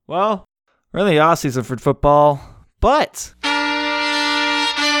Well, we're in the off season for football, but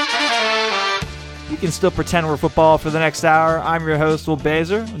you can still pretend we're football for the next hour. I'm your host, Will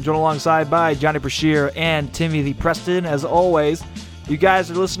Baser. I'm joined alongside by Johnny Brashear and Timothy Preston. As always, you guys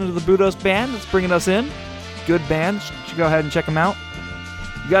are listening to the Budos Band that's bringing us in. Good band. You should go ahead and check them out.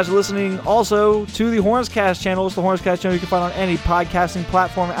 You guys are listening also to the Hornscast channel. It's the Hornscast channel you can find on any podcasting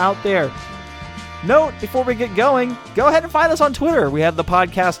platform out there. Note, before we get going, go ahead and find us on Twitter. We have the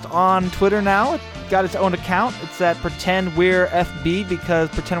podcast on Twitter now. It's got its own account. It's at Pretend We're FB because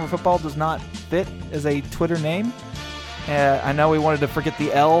Pretend We're Football does not fit as a Twitter name. I know we wanted to forget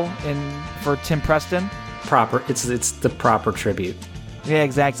the L for Tim Preston. It's the proper tribute. Yeah,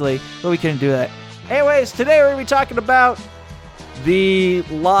 exactly. But we couldn't do that. Anyways, today we're going to be talking about the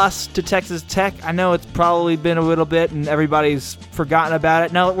loss to Texas Tech. I know it's probably been a little bit and everybody's forgotten about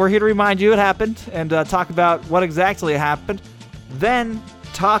it. Now, we're here to remind you it happened and talk about what exactly happened. Then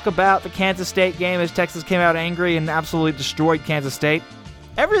talk about the Kansas State game as Texas came out angry and absolutely destroyed Kansas State.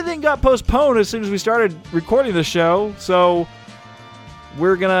 Everything got postponed as soon as we started recording the show, so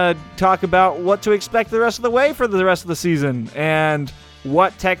we're going to talk about what to expect the rest of the way for the rest of the season and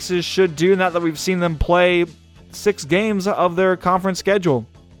what Texas should do now that we've seen them play 6 games of their conference schedule.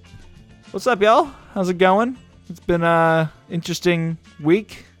 What's up, y'all? How's it going? It's been an interesting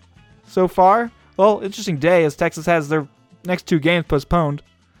week so far. Well, interesting day as Texas has their next 2 games postponed.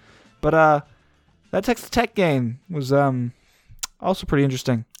 But that Texas Tech game was also pretty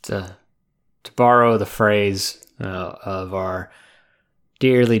interesting. To borrow the phrase of our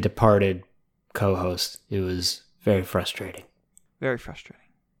dearly departed co-host, it was very frustrating. Very frustrating.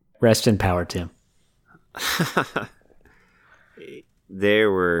 Rest in power, Tim. Oh,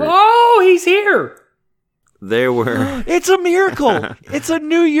 he's here! There were... It's a miracle! It's a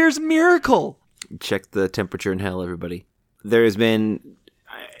New Year's miracle! Check the temperature in hell, everybody. There has been...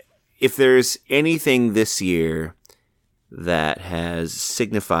 If there's anything this year that has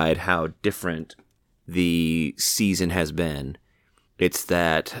signified how different the season has been, it's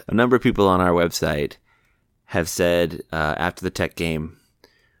that a number of people on our website have said after the Tech game,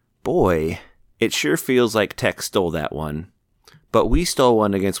 boy, it sure feels like Tech stole that one, but we stole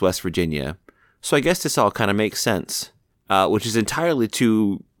one against West Virginia, so I guess this all kind of makes sense, which is entirely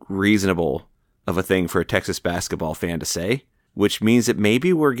too reasonable of a thing for a Texas basketball fan to say, which means that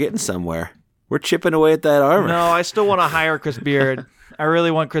maybe we're getting somewhere. We're chipping away at that armor. No, I still want to hire Chris Beard. I really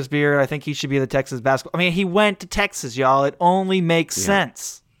want Chris Beard. I think he should be the Texas basketball. I mean, he went to Texas, y'all. It only makes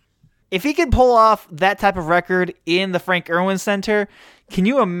sense. If he could pull off that type of record in the Frank Irwin Center, can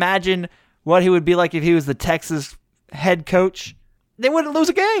you imagine what he would be like if he was the Texas head coach? They wouldn't lose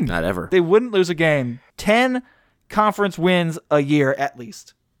a game. Not ever. They wouldn't lose a game. 10 conference wins a year at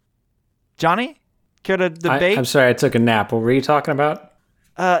least. Johnny, care to debate? I'm sorry, I took a nap. What were you talking about?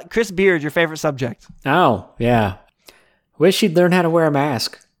 Chris Beard, your favorite subject. Oh, yeah. Wish he'd learn how to wear a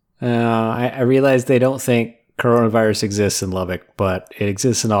mask. I realize they don't think coronavirus exists in Lubbock, but it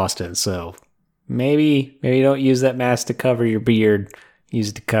exists in Austin, so maybe don't use that mask to cover your beard. Use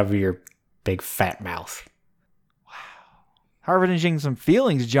it to cover your big fat mouth. Wow. Harvarding some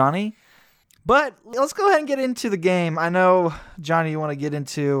feelings, Johnny. But let's go ahead and get into the game. I know, Johnny, you want to get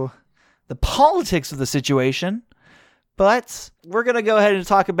into the politics of the situation, but we're going to go ahead and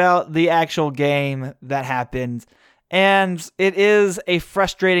talk about the actual game that happened. And it is a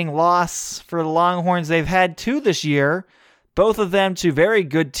frustrating loss for the Longhorns. They've had 2 this year, both of them to very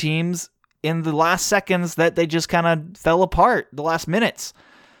good teams in the last seconds that they just kind of fell apart, the last minutes.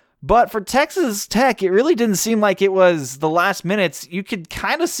 But for Texas Tech, it really didn't seem like it was the last minutes. You could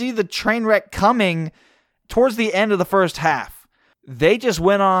kind of see the train wreck coming towards the end of the first half. They just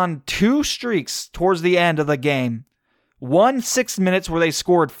went on 2 streaks towards the end of the game. 6 minutes where they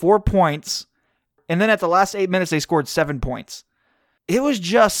scored 4 points, and then at the last 8 minutes, they scored 7 points. It was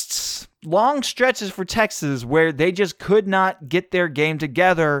just long stretches for Texas where they just could not get their game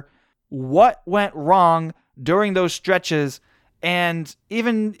together. What went wrong during those stretches, and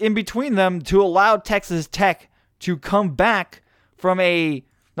even in between them, to allow Texas Tech to come back from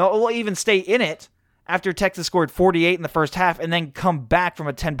even stay in it after Texas scored 48 in the first half and then come back from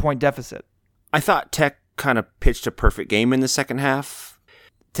a 10-point deficit? I thought Tech kind of pitched a perfect game in the second half.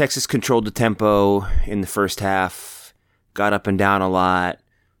 Texas controlled the tempo in the first half, got up and down a lot,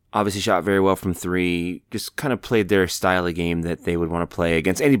 obviously shot very well from 3, just kind of played their style of game that they would want to play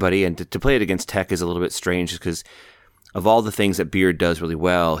against anybody, and to play it against Tech is a little bit strange just because of all the things that Beard does really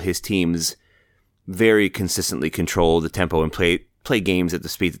well. His teams very consistently control the tempo and play games at the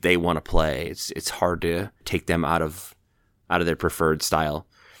speed that they want to play. It's hard to take them out of their preferred style.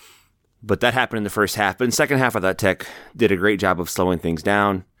 But that happened in the first half. But in the second half, I thought Tech did a great job of slowing things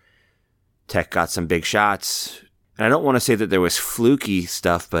down. Tech got some big shots. And I don't want to say that there was fluky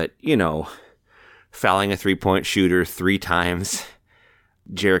stuff, but, fouling a 3-point shooter 3 times.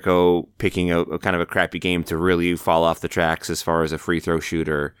 Jericho picking a kind of a crappy game to really fall off the tracks as far as a free throw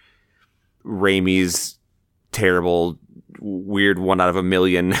shooter. Ramey's terrible, weird 1 out of a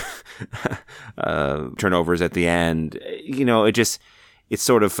million turnovers at the end. It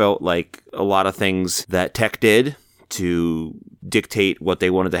sort of felt like a lot of things that Tech did to dictate what they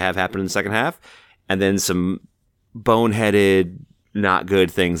wanted to have happen in the second half, and then some boneheaded, not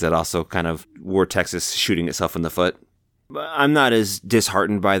good things that also kind of were Texas shooting itself in the foot. I'm not as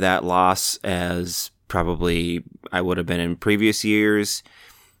disheartened by that loss as probably I would have been in previous years.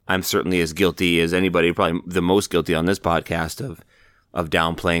 I'm certainly as guilty as anybody, probably the most guilty on this podcast of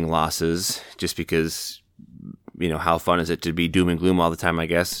downplaying losses, just because, how fun is it to be doom and gloom all the time, I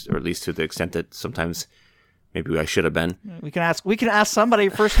guess, or at least to the extent that sometimes maybe I should have been. We can ask somebody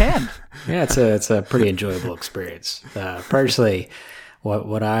firsthand. Yeah, it's a pretty enjoyable experience. Personally,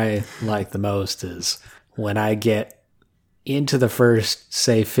 what I like the most is when I get into the first,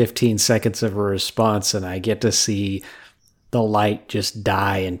 say, 15 seconds of a response and I get to see the light just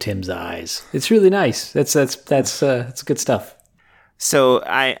die in Tim's eyes. It's really nice. That's good stuff. So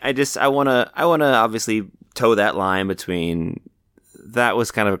I want to obviously toe that line between that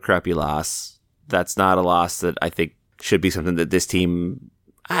was kind of a crappy loss. That's not a loss that I think should be something that this team,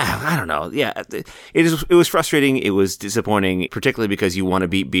 I don't know. Yeah, it was frustrating. It was disappointing, particularly because you want to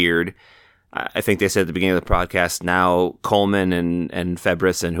beat Beard. I think they said at the beginning of the podcast, now Coleman and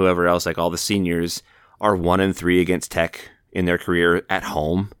Febris and whoever else, like all the seniors, are 1-3 against Tech in their career at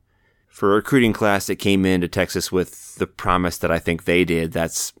home. For a recruiting class that came into Texas with the promise that I think they did,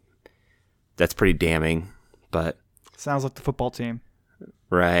 that's pretty damning. But sounds like the football team.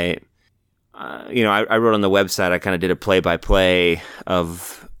 Right. I wrote on the website, I kind of did a play-by-play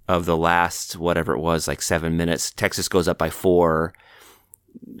of the last, whatever it was, like 7 minutes. Texas goes up by 4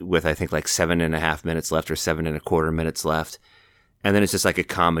 with, I think, like 7.5 minutes left or 7.25 minutes left. And then it's just like a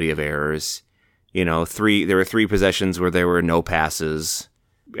comedy of errors. There were 3 possessions where there were no passes,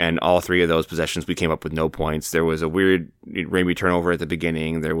 and all 3 of those possessions we came up with no points. There was a weird Ramey turnover at the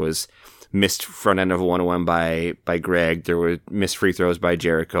beginning. There was missed front end of a 1-on-1 by Greg. There were missed free throws by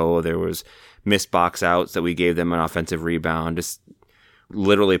Jericho. There was missed box outs that we gave them an offensive rebound, just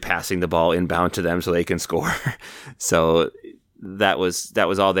literally passing the ball inbound to them so they can score. So that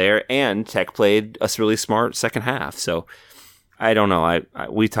was all there. And Tech played a really smart second half. So I don't know.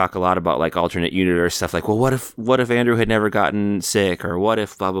 We talk a lot about like alternate unit or stuff like, well, what if Andrew had never gotten sick, or what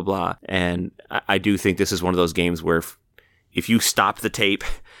if blah, blah, blah. And I do think this is one of those games where if you stop the tape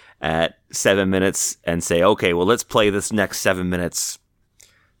at 7 minutes and say, okay, well, let's play this next 7 minutes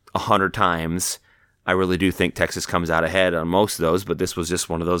 100 times, I really do think Texas comes out ahead on most of those. But this was just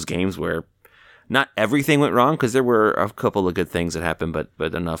one of those games where not everything went wrong, because there were a couple of good things that happened,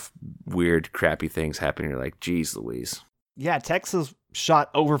 but enough weird, crappy things happened. You're like, geez Louise. Yeah, Texas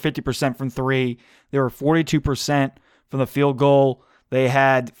shot over 50% from 3. They were 42% from the field goal. They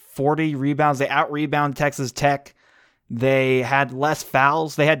had 40 rebounds. They out-rebounded Texas Tech. They had less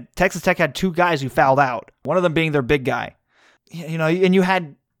fouls. Texas Tech had 2 guys who fouled out, one of them being their big guy. And you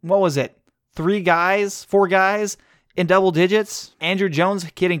had, what was it, 4 guys in double digits. Andrew Jones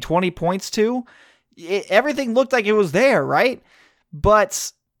getting 20 points too. Everything looked like it was there, right?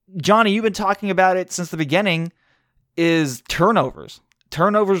 But Johnny, you've been talking about it since the beginning, is turnovers.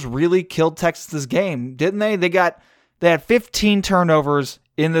 Turnovers really killed Texas' game, didn't they? They had 15 turnovers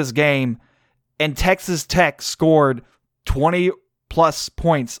in this game, and Texas Tech scored 20 plus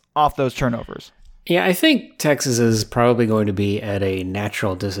points off those turnovers. Yeah, I think Texas is probably going to be at a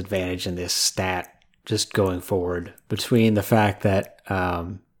natural disadvantage in this stat just going forward, between the fact that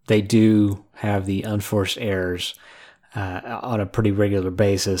they do have the unforced errors on a pretty regular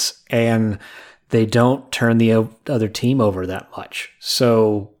basis, and they don't turn the other team over that much.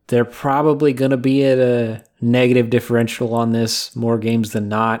 So they're probably going to be at a negative differential on this more games than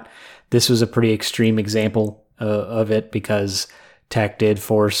not. This was a pretty extreme example of it, because Tech did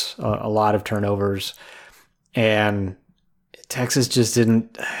force a lot of turnovers, and Texas just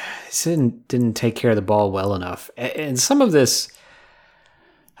didn't take care of the ball well enough. And some of this,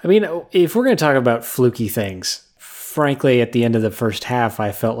 I mean, if we're going to talk about fluky things, frankly, at the end of the first half,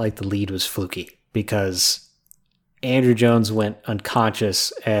 I felt like the lead was fluky, because Andrew Jones went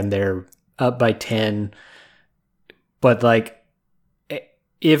unconscious and they're up by 10. But like,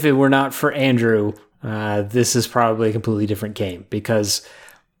 if it were not for Andrew, this is probably a completely different game, because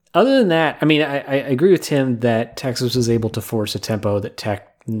other than that, I mean, I agree with Tim that Texas was able to force a tempo that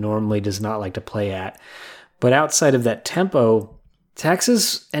Tech normally does not like to play at. But outside of that tempo,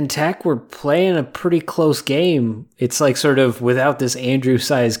 Texas and Tech were playing a pretty close game. It's like sort of without this Andrew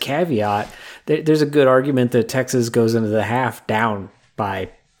size caveat, there's a good argument that Texas goes into the half down by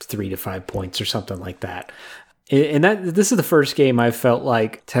 3 to 5 points or something like that. And this is the first game I felt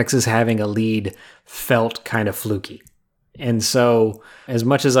like Texas having a lead felt kind of fluky. And so as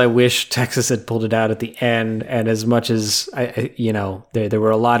much as I wish Texas had pulled it out at the end, and as much as there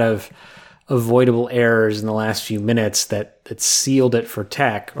were a lot of avoidable errors in the last few minutes that sealed it for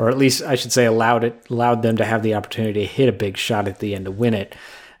Tech, or at least I should say allowed them to have the opportunity to hit a big shot at the end to win it.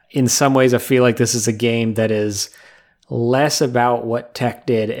 In some ways, I feel like this is a game that is less about what Tech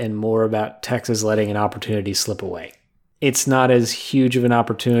did and more about Texas letting an opportunity slip away. It's not as huge of an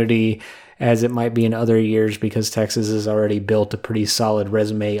opportunity as it might be in other years because Texas has already built a pretty solid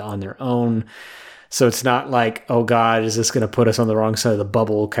resume on their own. So it's not like, oh God, is this going to put us on the wrong side of the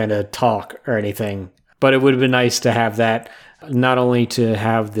bubble kind of talk or anything. But it would have been nice to have that, not only to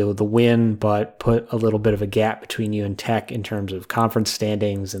have the win, but put a little bit of a gap between you and Tech in terms of conference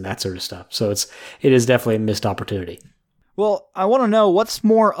standings and that sort of stuff. So it is definitely a missed opportunity. Well, I want to know what's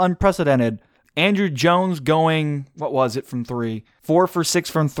more unprecedented. Andrew Jones going, what was it from 3? 4 for 6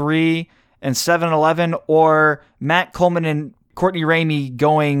 from 3 and 7-11, or Matt Coleman and Courtney Ramey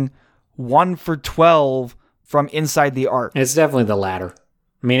going 1 for 12 from inside the arc? It's definitely the latter.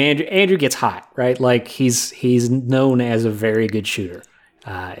 I mean, Andrew gets hot, right? Like he's known as a very good shooter.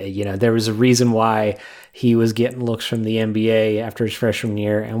 There was a reason why he was getting looks from the NBA after his freshman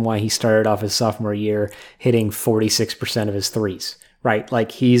year and why he started off his sophomore year hitting 46% of his threes, right?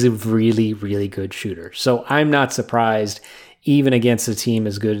 Like he's a really, really good shooter. So I'm not surprised, even against a team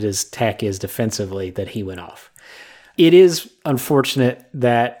as good as Tech is defensively, that he went off. It is unfortunate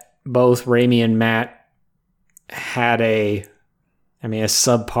that both Ramey and Matt had a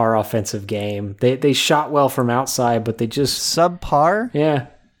subpar offensive game. They shot well from outside, but they just... Subpar? Yeah.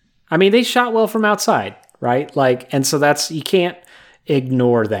 I mean, they shot well from outside, right? Like, and so you can't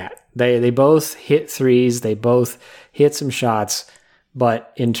ignore that. They both hit threes. They both hit some shots,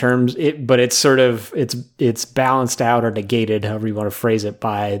 but it's sort of, it's balanced out or negated, however you want to phrase it,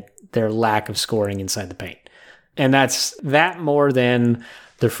 by their lack of scoring inside the paint. And that's that more than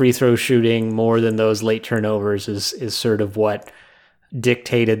the free throw shooting, more than those late turnovers is sort of what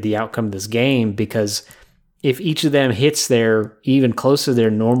dictated the outcome of this game, because if each of them hits their even close to their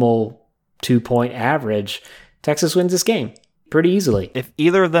normal 2-point average, Texas wins this game pretty easily. If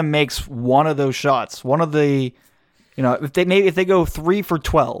either of them makes one of those shots, one of the, if they go 3 for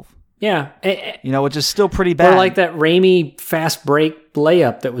 12, yeah, which is still pretty bad. Or like that Ramey fast break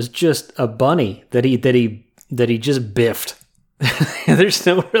layup that was just a bunny that he just biffed. There's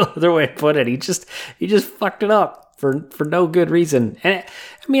no real other way to put it. He just fucked it up for no good reason. And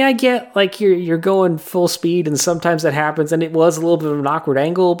I mean, I get like you're going full speed and sometimes that happens, and it was a little bit of an awkward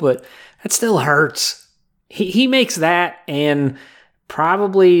angle, but that still hurts. He makes that, and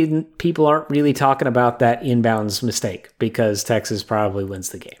probably people aren't really talking about that inbounds mistake because Texas probably wins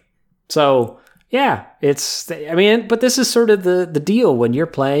the game. So yeah, but this is sort of the deal when you're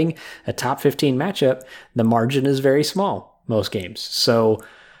playing a top 15 matchup. The margin is very small most games. So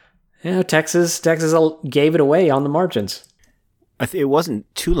Texas gave it away on the margins. It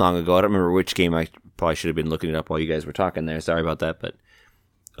wasn't too long ago. I don't remember which game. I probably should have been looking it up while you guys were talking there. Sorry about that. But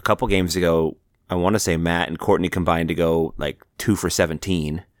a couple games ago, I want to say Matt and Courtney combined to go like 2 for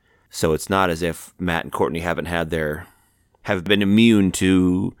 17. So it's not as if Matt and Courtney have been immune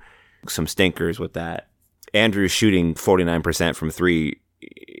to some stinkers with that. Andrew's shooting 49% from 3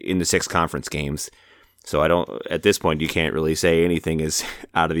 in the 6 conference games. So at this point, you can't really say anything is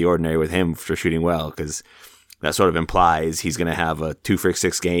out of the ordinary with him for shooting well, because that sort of implies he's going to have a 2 for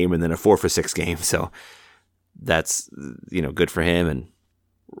 6 game and then a 4 for 6 game. So that's, good for him. And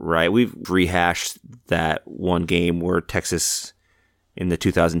right, we've rehashed that one game where Texas in the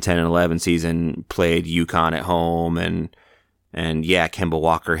 2010 and 11 season played UConn at home, and yeah, Kemba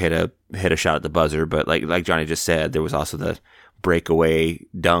Walker hit a shot at the buzzer, but like Johnny just said, there was also the breakaway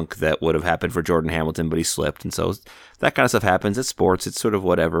dunk that would have happened for Jordan Hamilton, but he slipped. And so that kind of stuff happens. It's sports. It's sort of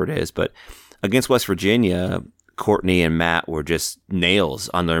whatever it is. But against West Virginia, Courtney and Matt were just nails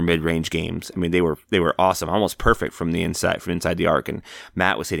on their mid-range games. I mean, they were awesome, almost perfect from inside the arc. And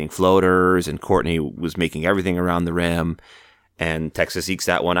Matt was hitting floaters, and Courtney was making everything around the rim. And Texas ekes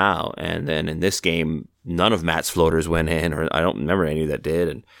that one out. And then in this game, none of Matt's floaters went in, or I don't remember any that did.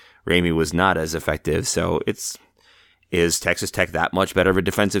 And Ramey was not as effective. So is Texas Tech that much better of a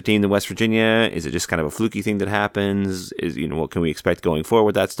defensive team than West Virginia? Is it just kind of a fluky thing that happens? What can we expect going forward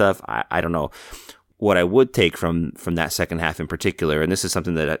with that stuff? I don't know. What I would take from that second half in particular, and this is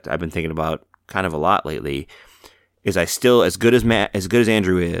something that I've been thinking about kind of a lot lately, is I still, as good as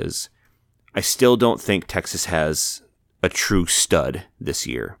Andrew is, I still don't think Texas has a true stud this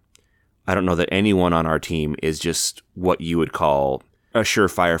year. I don't know that anyone on our team is just what you would call a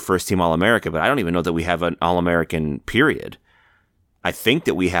surefire first-team All-America, but I don't even know that we have an All-American period. I think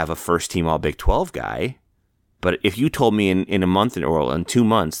that we have a first-team All-Big 12 guy, but if you told me in a month or in 2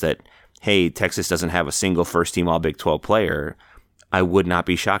 months that, hey, Texas doesn't have a single first-team All-Big 12 player, I would not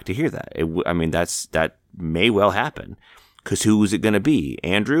be shocked to hear that. That may well happen. Because who is it going to be?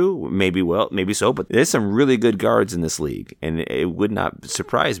 Andrew? Maybe so. But there's some really good guards in this league, and it would not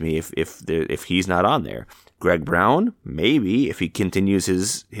surprise me if he's not on there. Greg Brown? Maybe, if he continues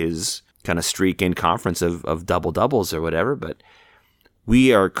his kind of streak in conference of double-doubles or whatever. But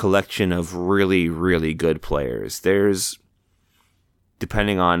we are a collection of really, really good players. There's,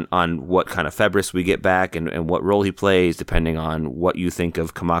 depending on what kind of Febris we get back and what role he plays, depending on what you think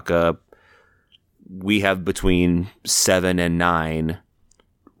of Kamaka, we have between 7 and 9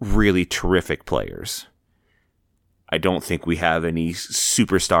 really terrific players. I don't think we have any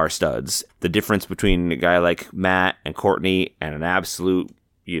superstar studs. The difference between a guy like Matt and Courtney and an absolute,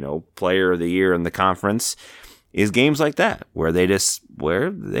 player of the year in the conference is games like that, where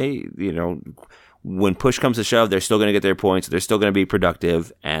when push comes to shove, they're still going to get their points, they're still going to be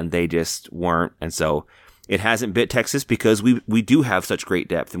productive, and they just weren't. And so it hasn't bit Texas because we do have such great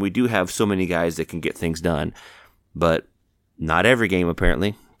depth and we do have so many guys that can get things done, but not every game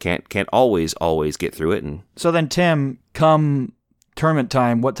apparently can't always get through it. And so then, Tim, come tournament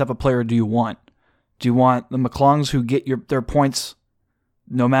time, what type of player do you want? Do you want the McClungs who get their points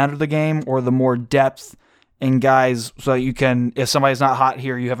no matter the game, or the more depth in guys so you can, if somebody's not hot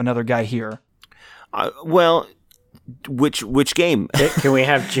here, you have another guy here? Well, which game? Can we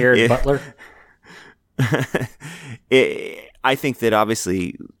have Jared Butler? I think that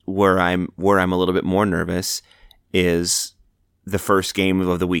obviously where I'm a little bit more nervous is the first game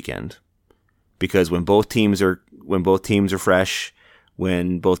of the weekend, because when both teams are fresh,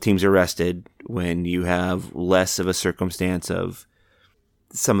 when both teams are rested, when you have less of a circumstance of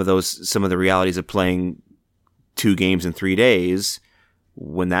some of the realities of playing 2 games in 3 days,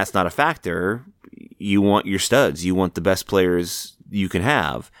 when that's not a factor, you want your studs, you want the best players you can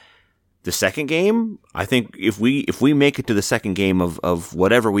have. The second game, I think if we make it to the second game of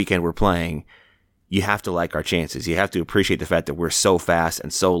whatever weekend we're playing, you have to like our chances. You have to appreciate the fact that we're so fast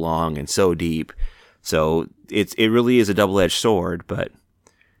and so long and so deep. So it really is a double-edged sword. But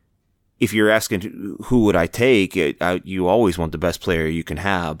if you're asking who would I take, you always want the best player you can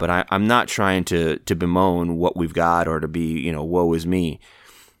have. But I'm not trying to bemoan what we've got or to be, woe is me.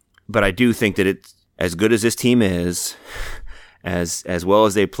 But I do think that it's as good as this team is, as well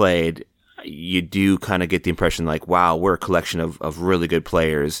as they played, you do kind of get the impression like, wow, we're a collection of really good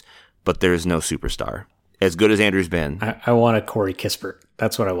players, but there's no superstar. As good as Andrew's been. I want a Corey Kispert.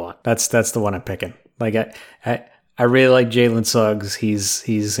 That's what I want. That's the one I'm picking. Like I really like Jalen Suggs.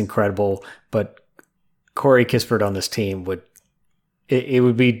 He's incredible, but Corey Kispert on this team would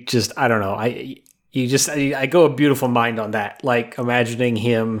be just, I don't know. I go a beautiful mind on that. Like imagining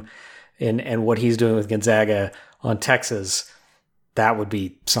him and what he's doing with Gonzaga on Texas, that would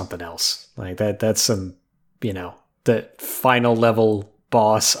be something else. Like that's some, the final level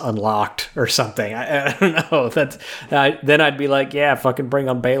boss unlocked or something. I don't know. Then I'd be like, yeah, fucking bring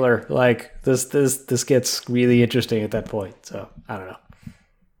on Baylor. Like this gets really interesting at that point. So I don't know.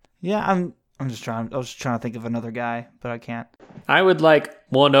 Yeah, I was trying to think of another guy, but I can't. I would like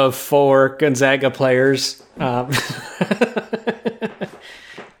one of 4 Gonzaga players. I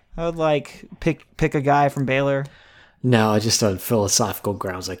would like pick a guy from Baylor. No, just on philosophical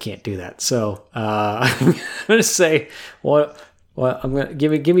grounds, I can't do that. So I'm gonna say I'm gonna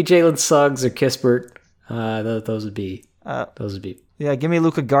give me Jalen Suggs or Kispert. Those would be. Yeah, give me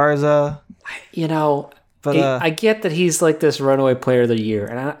Luka Garza. But I get that he's like this runaway player of the year,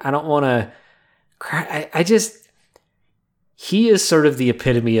 and I don't want to. He is sort of the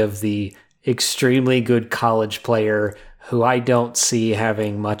epitome of the extremely good college player who I don't see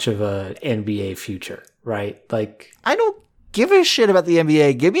having much of a NBA future. Right? Like, I don't give a shit about the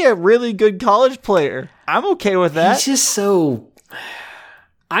NBA. Give me a really good college player. I'm okay with that. He's just so.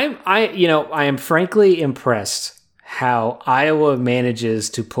 I am frankly impressed how Iowa manages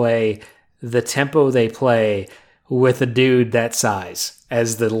to play the tempo they play with a dude that size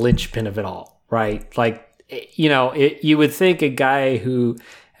as the linchpin of it all, right? Like, you would think a guy who,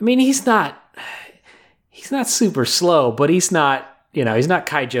 he's not super slow, but he's not, he's not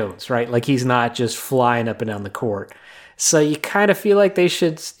Kai Jones, right? Like, he's not just flying up and down the court. So you kind of feel like they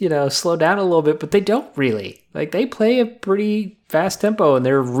should, slow down a little bit, but they don't really. Like, they play a pretty fast tempo, and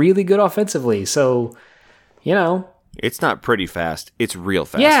they're really good offensively. So It's not pretty fast. It's real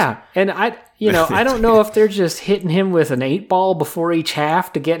fast. Yeah, and I don't know if they're just hitting him with an 8 ball before each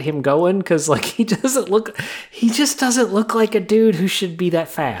half to get him going, because like he just doesn't look like a dude who should be that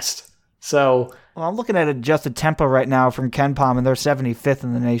fast. So well, I'm looking at adjusted tempo right now from KenPom, and they're 75th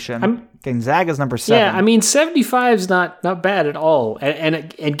in the nation. Gonzaga's number 7. Yeah, I mean 75 is not bad at all,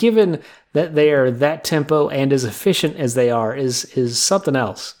 and given that they are that tempo and as efficient as they are is something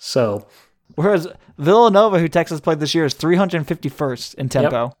else. So. Whereas Villanova, who Texas played this year, is 351st in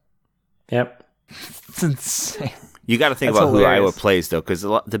tempo. Yep. It's insane. You got to think That's about hilarious. who Iowa plays, though, because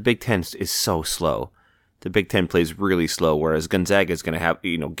the Big Ten is so slow. The Big Ten plays really slow, whereas Gonzaga is going to have,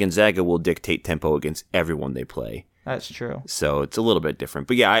 Gonzaga will dictate tempo against everyone they play. That's true. So it's a little bit different.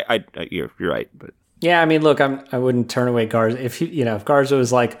 But yeah, you're right. But yeah, I mean, look, I wouldn't turn away Garza. If Garza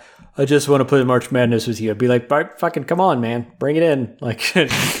was like, I just want to play March Madness with you, I'd be like, fucking come on, man, bring it in. Like,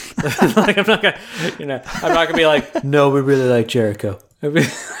 like I'm not gonna be like, no, we really like Jericho. I'd be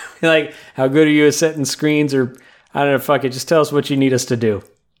like, how good are you at setting screens? Or I don't know, fuck it, just tell us what you need us to do.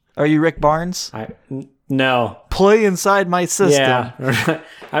 Are you Rick Barnes? No. Play inside my system. Yeah,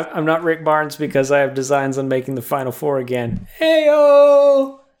 I'm not Rick Barnes because I have designs on making the Final Four again.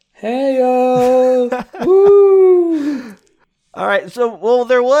 Hey-o! Woo! All right, so,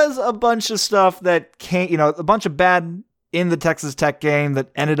 there was a bunch of stuff that came, a bunch of bad in the Texas Tech game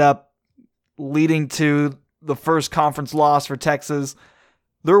that ended up leading to the first conference loss for Texas.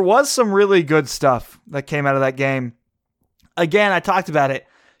 There was some really good stuff that came out of that game. Again, I talked about it,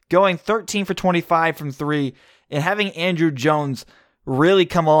 going 13 for 25 from 3 and having Andrew Jones really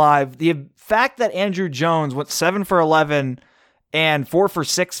come alive. The fact that Andrew Jones went 7 for 11 and 4 for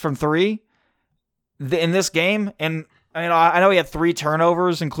 6 from 3 in this game, and I know he had 3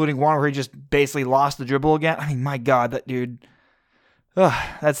 turnovers, including one where he just basically lost the dribble again. I mean, my God, that dude.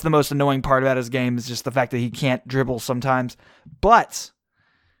 That's the most annoying part about his game is just the fact that he can't dribble sometimes. But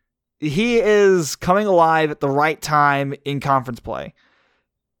he is coming alive at the right time in conference play.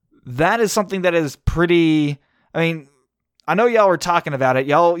 That is something that is pretty... I mean, I know y'all were talking about it.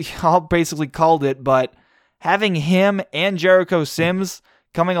 Y'all basically called it, but having him and Jericho Sims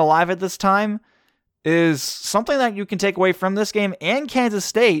coming alive at this time is something that you can take away from this game and Kansas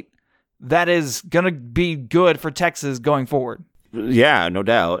State that is going to be good for Texas going forward. Yeah, no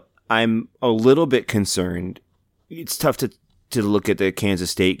doubt. I'm a little bit concerned. It's tough to look at the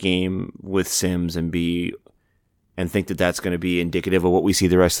Kansas State game with Sims and think that that's going to be indicative of what we see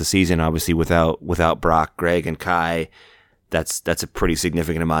the rest of the season. Obviously, without Brock, Greg, and Kai, that's a pretty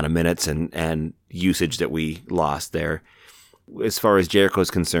significant amount of minutes and usage that we lost there. As far as Jericho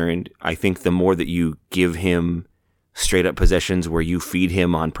is concerned, I think the more that you give him straight up possessions where you feed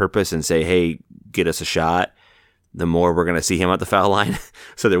him on purpose and say, hey, get us a shot, the more we're going to see him at the foul line.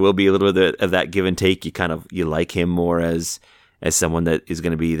 So there will be a little bit of that give and take. You like him more as someone that is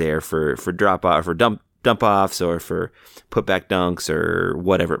going to be there for drop off or dump offs or for putback dunks or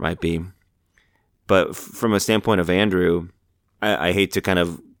whatever it might be. But from a standpoint of Andrew, I hate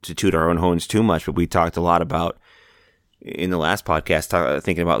to toot our own horns too much, but we talked a lot about in the last podcast,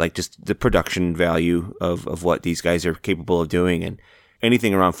 thinking about like just the production value of what these guys are capable of doing, and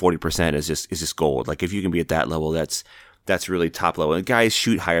anything around 40% is just gold. Like if you can be at that level, that's really top level. And guys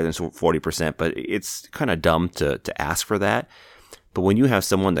shoot higher than 40%, but it's kind of dumb to ask for that. But when you have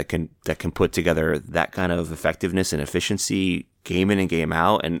someone that can put together that kind of effectiveness and efficiency game in and game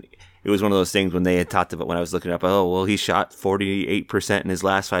out, and it was one of those things when they had talked about when I was looking up, oh, well, he shot 48% in his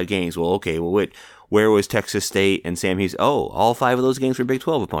last 5 games. Well, okay, where was Texas State and Sam Hughes? Oh, all 5 of those games were Big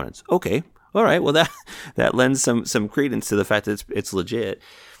 12 opponents. Okay, all right. Well, that lends some credence to the fact that it's legit.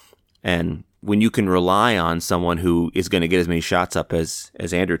 And when you can rely on someone who is going to get as many shots up as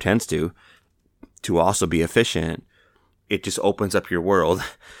Andrew tends to also be efficient, it just opens up your world.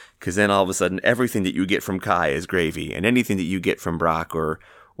 Because then all of a sudden, everything that you get from Kai is gravy, and anything that you get from Brock or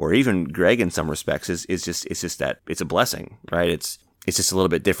even Greg in some respects is just that it's a blessing, right? It's just a little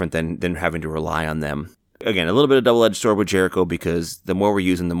bit different than having to rely on them. Again, a little bit of double-edged sword with Jericho, because the more we're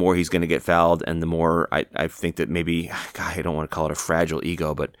using, the more he's going to get fouled, and the more I think that maybe, God, I don't want to call it a fragile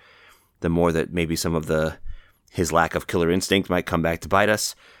ego, but the more that maybe some of his lack of killer instinct might come back to bite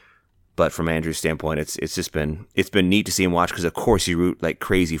us. But from Andrew's standpoint, it's been neat to see him watch, because of course you root like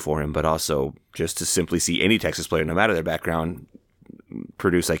crazy for him, but also just to simply see any Texas player, no matter their background,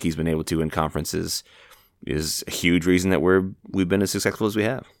 produce like he's been able to in conferences is a huge reason that we've been as successful as we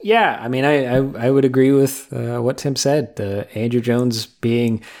have. Yeah, I mean, I would agree with what Tim said. Andrew Jones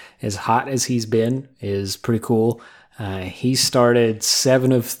being as hot as he's been is pretty cool. He started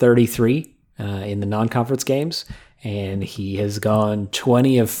 7 of 33 in the non-conference games, and he has gone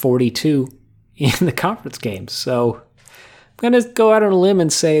 20 of 42 in the conference games. So I'm going to go out on a limb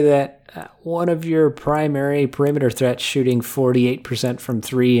and say that one of your primary perimeter threats shooting 48% from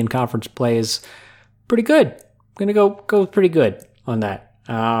three in conference play is pretty good. I'm going to go pretty good on that.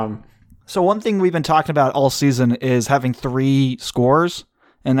 So one thing we've been talking about all season is having 3 scorers,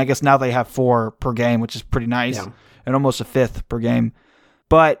 and I guess now they have 4 per game, which is pretty nice, and almost a 5th per game.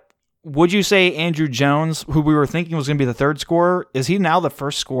 But would you say Andrew Jones, who we were thinking was going to be the 3rd scorer, is he now the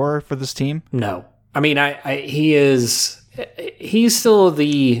 1st scorer for this team? No. I mean, he's still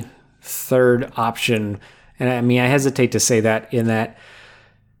the 3rd option, and I mean, I hesitate to say that in that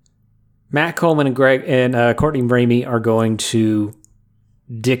Matt Coleman and Courtney Ramey are going to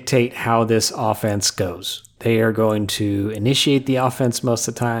dictate how this offense goes. They are going to initiate the offense most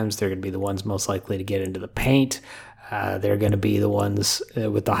of the times. They're going to be the ones most likely to get into the paint. They're going to be the ones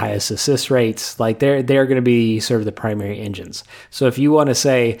with the highest assist rates. Like they're going to be sort of the primary engines. So if you want to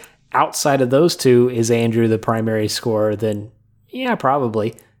say outside of those two, is Andrew the primary scorer? Then yeah,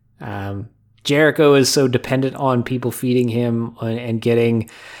 probably. Jericho is so dependent on people feeding him and getting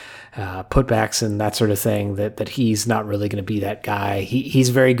putbacks and that sort of thing that he's not really going to be that guy. He's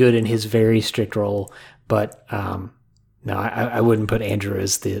very good in his very strict role, but no, I wouldn't put Andrew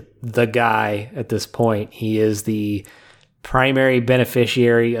as the guy at this point. He is the primary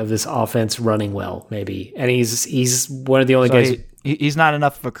beneficiary of this offense running well, maybe, and he's one of the only guys. He's not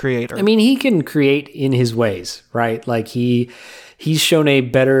enough of a creator. I mean, he can create in his ways, right? Like he's shown a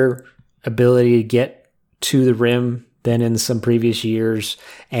better ability to get to the rim than in some previous years,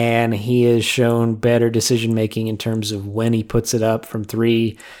 and he has shown better decision-making in terms of when he puts it up from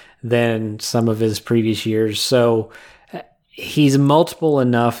 3 than some of his previous years. So he's multiple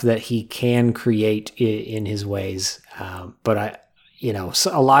enough that he can create in his ways. But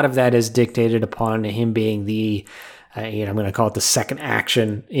a lot of that is dictated upon him being the, I'm going to call it the second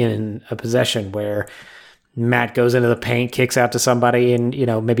action in a possession where Matt goes into the paint, kicks out to somebody, and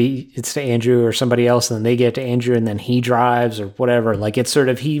maybe it's to Andrew or somebody else, and then they get to Andrew, and then he drives or whatever. Like it's sort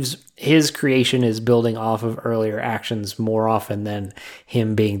of his creation is building off of earlier actions more often than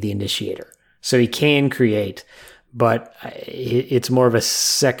him being the initiator. So he can create, but it's more of a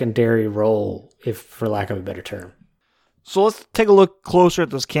secondary role, if for lack of a better term. So let's take a look closer at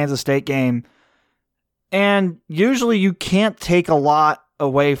this Kansas State game. And usually you can't take a lot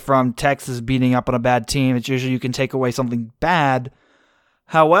away from Texas beating up on a bad team. It's usually you can take away something bad.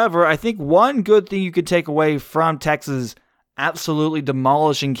 However, I think one good thing you could take away from Texas absolutely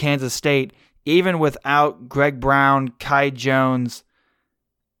demolishing Kansas State, even without Greg Brown, Kai Jones,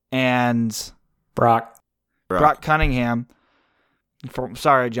 and Brock Cunningham.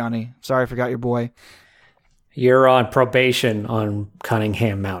 Sorry, Johnny. Sorry, I forgot your boy. You're on probation on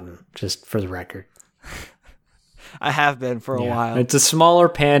Cunningham Mountain, just for the record. I have been for a while. It's a smaller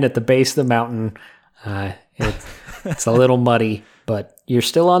pen at the base of the mountain. It's a little muddy, but you're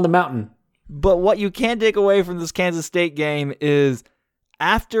still on the mountain. But what you can take away from this Kansas State game is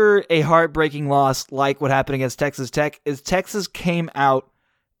after a heartbreaking loss like what happened against Texas Tech, is Texas came out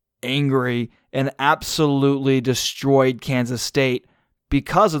angry and absolutely destroyed Kansas State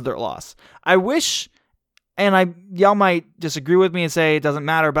because of their loss. I wish, and y'all might disagree with me and say it doesn't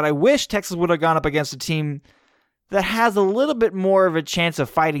matter, but I wish Texas would have gone up against a team that has a little bit more of a chance of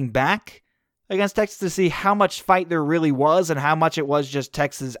fighting back against Texas to see how much fight there really was and how much it was just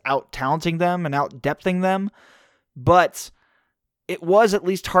Texas out-talenting them and out-depthing them. But it was at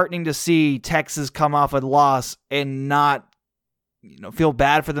least heartening to see Texas come off a loss and not feel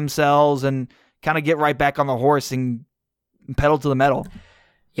bad for themselves and kind of get right back on the horse and pedal to the metal.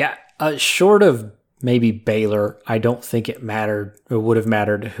 Yeah, short of maybe Baylor, I don't think it mattered or would have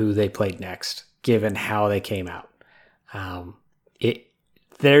mattered who they played next, given how they came out.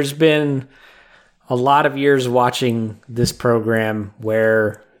 There's been a lot of years watching this program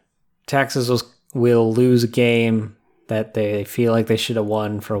where Texas will lose a game that they feel like they should have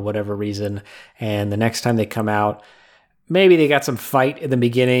won for whatever reason, and the next time they come out, maybe they got some fight in the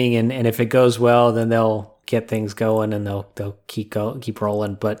beginning, and if it goes well, then they'll get things going and they'll keep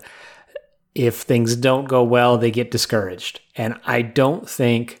rolling. But if things don't go well, they get discouraged, and I don't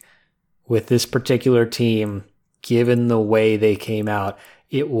think with this particular team, given the way they came out,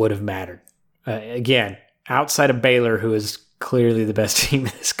 it would have mattered. Again, outside of Baylor, who is clearly the best team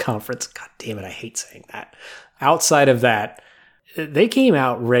in this conference. God damn it, I hate saying that. Outside of that, they came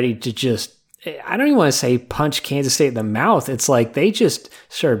out ready to just, I don't even want to say punch Kansas State in the mouth. It's like they just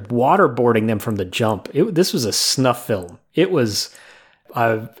started waterboarding them from the jump. This was a snuff film.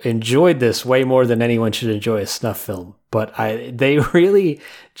 I've enjoyed this way more than anyone should enjoy a snuff film. But they really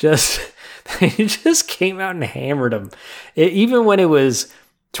just came out and hammered them. Even when it was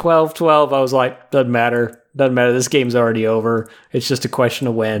 12-12, I was like, doesn't matter. This game's already over. It's just a question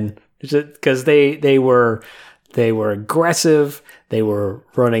of when. Because they were aggressive. They were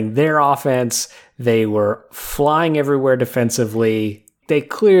running their offense. They were flying everywhere defensively. They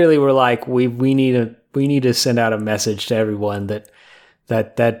clearly were like, we need to send out a message to everyone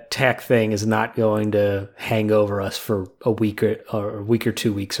that tech thing is not going to hang over us for a week or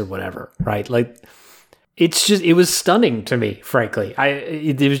 2 weeks or whatever, right? Like, it was stunning to me, frankly.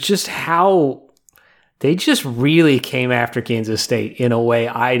 It was just how they just really came after Kansas State in a way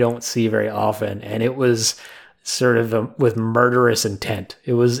I don't see very often, and it was sort of with murderous intent.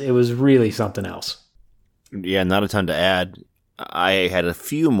 It was really something else. Yeah, not a ton to add. I had a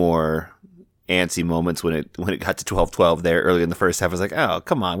few more antsy moments when it got to 12-12 there early in the first half. I was like, oh,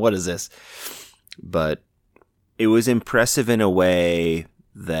 come on, what is this? But it was impressive in a way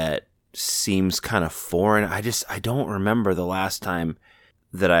that seems kind of foreign. I don't remember the last time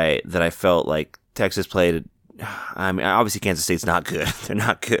that I felt like Texas played. I mean, obviously Kansas State's not good. They're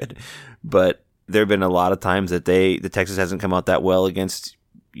not good. But there have been a lot of times that the Texas hasn't come out that well against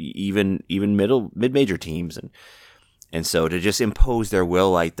even mid-major teams, and so to just impose their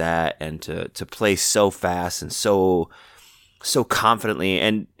will like that and to play so fast and so confidently,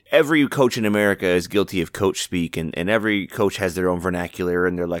 and every coach in America is guilty of coach speak, and every coach has their own vernacular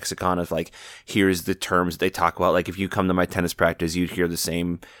and their lexicon of like, here's the terms they talk about. Like if you come to my tennis practice, you'd hear the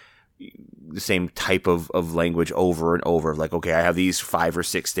same type of language over and over. Like, okay, I have these 5 or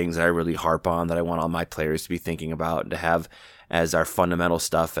 6 things that I really harp on that I want all my players to be thinking about and to have as our fundamental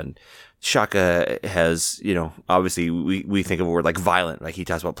stuff. And Shaka has, obviously we think of a word like violent, like he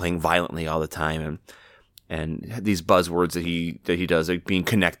talks about playing violently all the time, and these buzzwords that he does, like being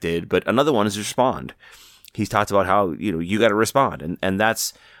connected. But another one is respond. He's talked about how, you got to respond. And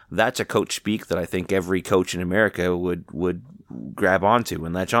that's a coach speak that I think every coach in America would grab onto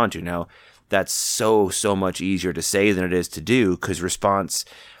and latch onto. Now, that's so much easier to say than it is to do, because response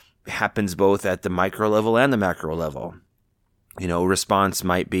happens both at the micro level and the macro level. Response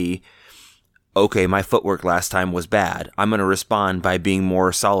might be, okay, my footwork last time was bad. I'm going to respond by being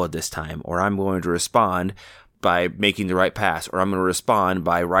more solid this time, or I'm going to respond by making the right pass, or I'm going to respond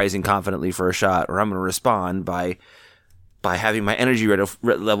by rising confidently for a shot, or I'm going to respond by having my energy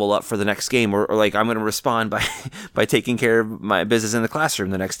level up for the next game, or like I'm going to respond by taking care of my business in the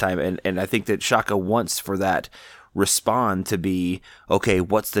classroom the next time. And I think that Shaka wants for that respond to be, okay,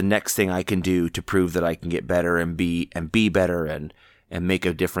 what's the next thing I can do to prove that I can get better and be better and make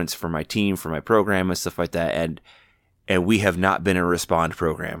a difference for my team, for my program and stuff like that. And we have not been a respond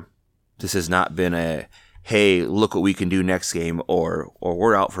program. This has not been a, hey, look what we can do next game, or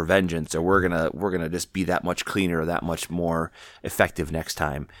we're out for vengeance, or we're gonna just be that much cleaner, that much more effective next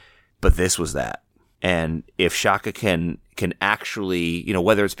time. But this was that. And if Shaka can actually,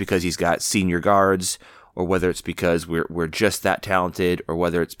 whether it's because he's got senior guards, or whether it's because we're just that talented, or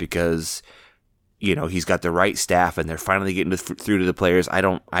whether it's because he's got the right staff and they're finally getting through to the players. I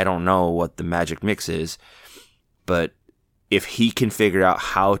don't know what the magic mix is, but if he can figure out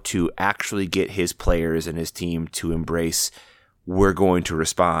how to actually get his players and his team to embrace, we're going to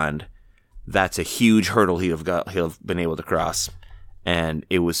respond, that's a huge hurdle he'll have been able to cross. And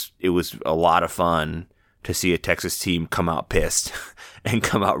it was a lot of fun to see a Texas team come out pissed and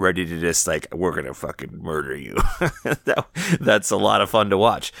come out ready to just like, we're going to fucking murder you. That's a lot of fun to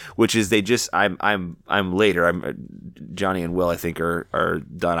watch, which is I'm later. Johnny and Will, I think are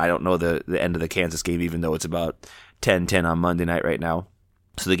done. I don't know the end of the Kansas game, even though it's about 10-10 on Monday night right now.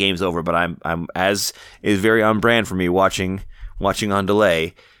 So the game's over, but I'm as is very on brand for me watching on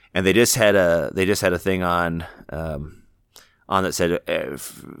delay. And they just had a thing on that said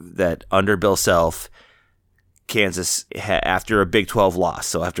that under Bill Self, Kansas, after a Big 12 loss,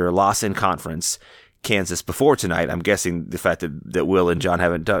 so after a loss in conference, Kansas before tonight, I'm guessing the fact that Will and John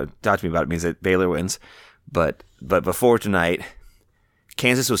haven't talked to me about it means that Baylor wins, but before tonight,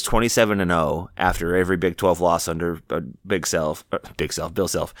 Kansas was 27-0 after every Big 12 loss under Bill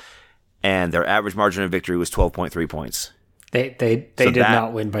Self, and their average margin of victory was 12.3 points. They did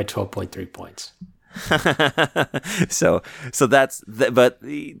not win by 12.3 points. so that's but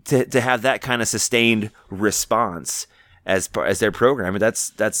to have that kind of sustained response as their program,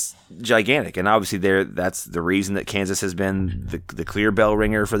 that's gigantic. And obviously that's the reason that Kansas has been the clear bell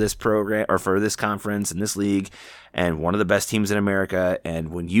ringer for this program, or for this conference and this league, and one of the best teams in America.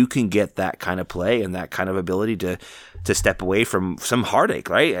 And when you can get that kind of play and that kind of ability to step away from some heartache,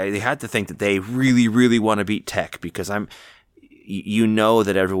 right? They had to think that they really, really want to beat Tech, because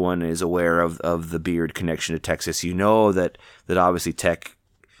that everyone is aware of the Beard connection to Texas. That obviously Tech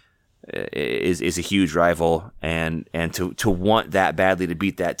is a huge rival, and to want that badly to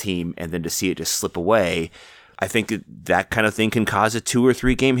beat that team and then to see it just slip away, I think that kind of thing can cause a 2 or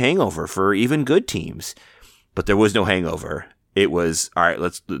 3 game hangover for even good teams. But there was no hangover. It was, all right,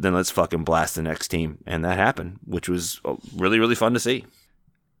 let's fucking blast the next team. And that happened, which was really, really fun to see.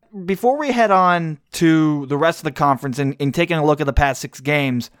 Before we head on to the rest of the conference and taking a look at the past 6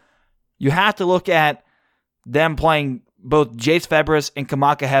 games, you have to look at them playing both Jace Febres and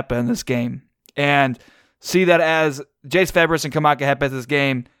Kamaka Hepa in this game. And see that as Jace Febres and Kamaka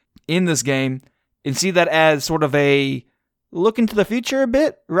Hepa in this game, and see that as sort of a look into the future a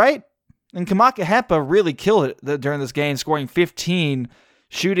bit, right? And Kamaka Hepa really killed it during this game, scoring 15,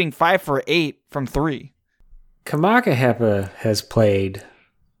 shooting 5 for 8 from 3. Kamaka Hepa has played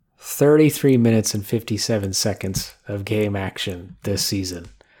 33 minutes and 57 seconds of game action this season.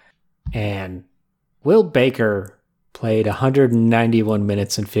 And Will Baker played 191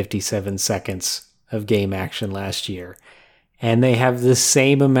 minutes and 57 seconds of game action last year. And they have the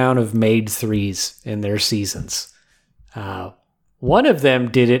same amount of made threes in their seasons. One of them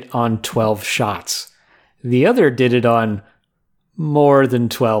did it on 12 shots. The other did it on more than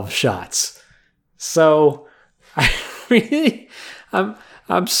 12 shots. So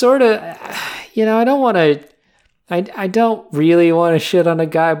I'm sort of, I don't really want to shit on a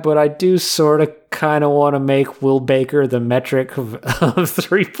guy, but I do sort of kind of want to make Will Baker the metric of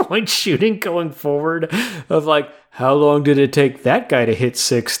 3-point shooting going forward, of like, how long did it take that guy to hit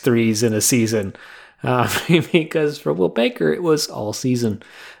 6 threes in a season? Because for Will Baker, it was all season.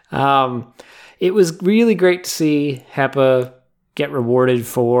 It was really great to see Hepa get rewarded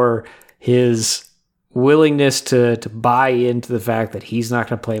for his willingness to buy into the fact that he's not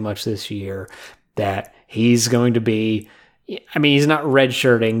going to play much this year, that he's going to be, he's not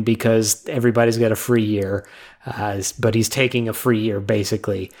redshirting because everybody's got a free year, but he's taking a free year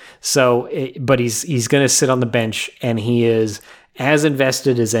basically. But he's going to sit on the bench, and he is as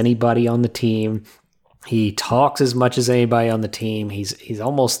invested as anybody on the team. He talks as much as anybody on the team. He's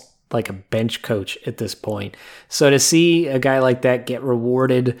almost like a bench coach at this point. So to see a guy like that get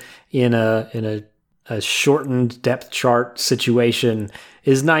rewarded in a shortened depth chart situation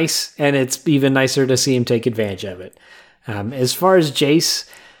is nice, and it's even nicer to see him take advantage of it. As far as Jace,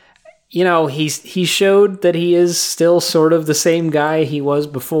 he showed that he is still sort of the same guy he was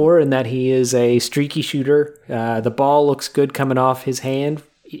before, and that he is a streaky shooter. The ball looks good coming off his hand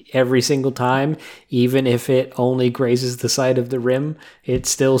every single time, even if it only grazes the side of the rim. It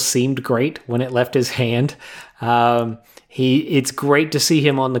still seemed great when it left his hand. It's great to see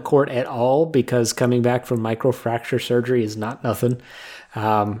him on the court at all, because coming back from microfracture surgery is not nothing.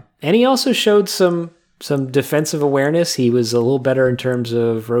 And he also showed some defensive awareness. He was a little better in terms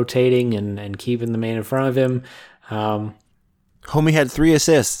of rotating and keeping the man in front of him. Homie had 3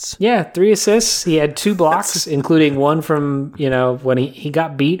 assists. Yeah, 3 assists. He had 2 blocks, including one from, when he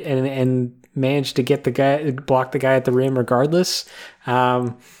got beat and managed to block the guy at the rim regardless.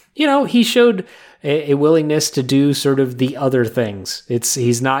 He showed a willingness to do sort of the other things.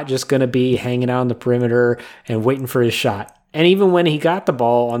 He's not just going to be hanging out on the perimeter and waiting for his shot. And even when he got the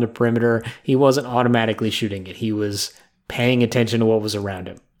ball on the perimeter, he wasn't automatically shooting it. He was paying attention to what was around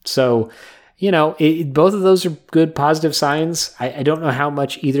him. So, both of those are good positive signs. I don't know how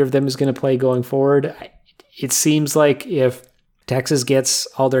much either of them is going to play going forward. It seems like if Texas gets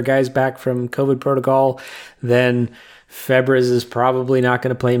all their guys back from COVID protocol, then Febres is probably not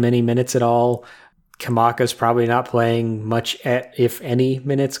going to play many minutes at all. Kamaka's probably not playing much, if any,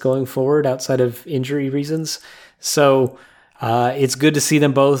 minutes going forward outside of injury reasons. So it's good to see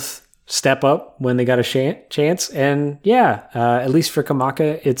them both step up when they got a chance. And at least for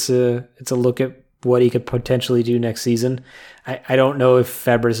Kamaka, it's a look at what he could potentially do next season. I don't know if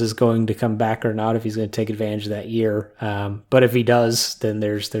Febres is going to come back or not, if he's going to take advantage of that year. But if he does, then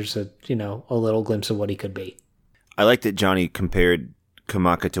there's a little glimpse of what he could be. I like that Johnny compared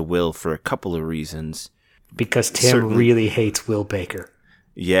Kamaka to Will for a couple of reasons. Because Tim really hates Will Baker.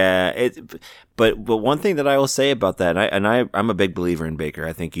 Yeah, but one thing that I will say about that, I'm a big believer in Baker.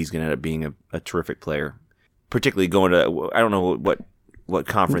 I think he's going to end up being a terrific player, particularly going to, I don't know what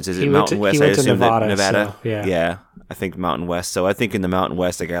conference is it? Mountain West. I assume Nevada. So, yeah. Yeah, I think Mountain West. So I think in the Mountain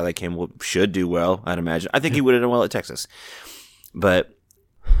West, a guy like him should do well. I'd imagine. I think he would have done well at Texas, but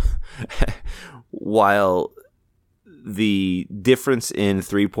while the difference in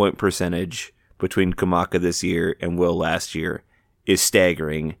 3-point percentage between Kamaka this year and Will last year is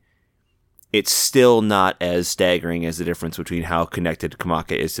staggering, it's still not as staggering as the difference between how connected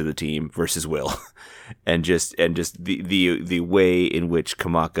Kamaka is to the team versus Will. and just the way in which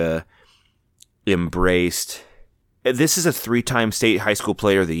Kamaka embraced This is a 3-time state high school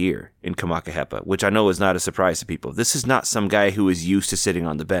player of the year in Kamaka Hepa, which I know is not a surprise to people. This is not some guy who is used to sitting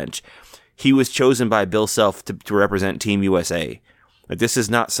on the bench. He was chosen by Bill Self to represent Team USA. Like, this is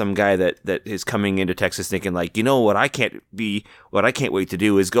not some guy that is coming into Texas thinking like, what I can't wait to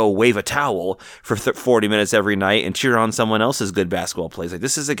do is go wave a towel for 40 minutes every night and cheer on someone else's good basketball plays. Like,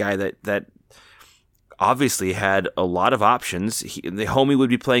 this is a guy that obviously had a lot of options. The homie would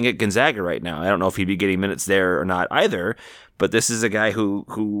be playing at Gonzaga right now. I don't know if he'd be getting minutes there or not either, but this is a guy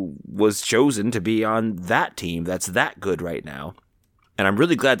who was chosen to be on that team that's that good right now. And I'm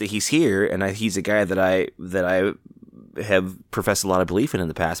really glad that he's here, and he's a guy that I have professed a lot of belief in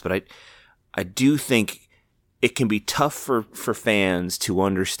the past, but I do think it can be tough for fans to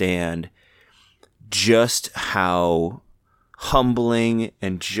understand just how humbling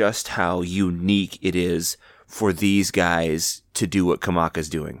and just how unique it is for these guys to do what Kamaka's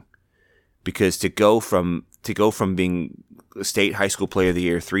doing. Because to go from being state high school player of the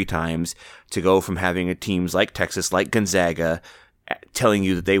year 3 times, to go from having teams like Texas, like Gonzaga, telling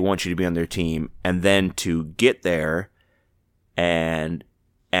you that they want you to be on their team, and then to get there and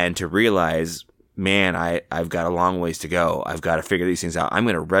to realize, man, I've got a long ways to go. I've got to figure these things out. I'm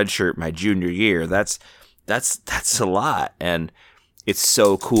going to redshirt my junior year. That's a lot. And it's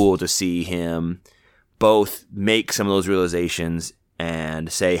so cool to see him both make some of those realizations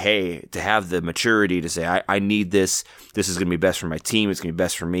and say, hey, to have the maturity to say, I need this. This is going to be best for my team. It's going to be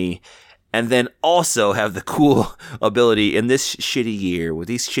best for me. And then also have the cool ability in this shitty year with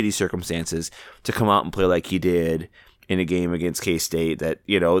these shitty circumstances to come out and play like he did in a game against K-State that,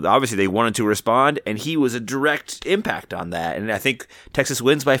 obviously they wanted to respond, and he was a direct impact on that. And I think Texas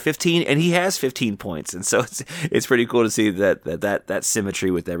wins by 15, and he has 15 points. And so it's pretty cool to see that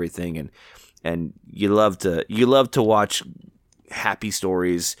symmetry with everything. And you love to watch happy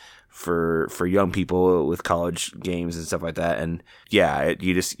stories for young people with college games and stuff like that. And yeah,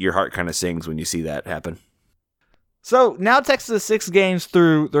 your heart kind of sings when you see that happen. So now Texas is 6 games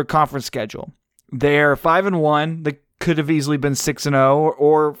through their conference schedule. They're 5-1. They could have easily been 6-0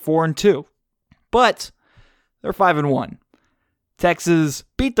 or 4-2, but they're 5-1. Texas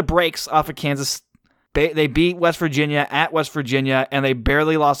beat the brakes off of Kansas. They beat West Virginia at West Virginia, and they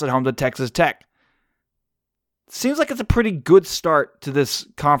barely lost at home to Texas Tech. Seems like it's a pretty good start to this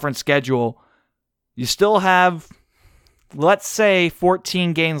conference schedule. You still have, let's say,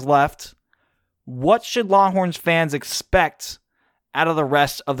 14 games left. What should Longhorns fans expect out of the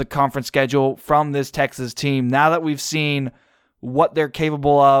rest of the conference schedule from this Texas team now that we've seen what they're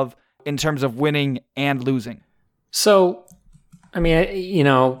capable of in terms of winning and losing? So, I mean,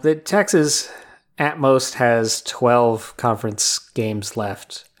 the Texas at most has 12 conference games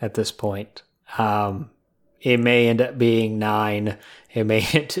left at this point. It may end up being 9. It may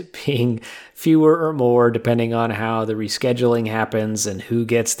end up being fewer or more, depending on how the rescheduling happens and who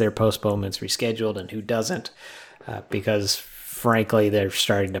gets their postponements rescheduled and who doesn't, because frankly, they're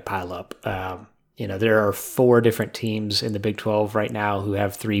starting to pile up. There are 4 different teams in the Big 12 right now who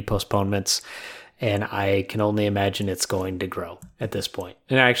have 3 postponements, and I can only imagine it's going to grow at this point.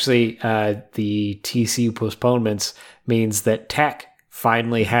 And actually, the TCU postponements means that Tech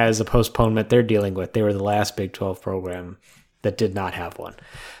finally has a postponement they're dealing with. They were the last Big 12 program that did not have one.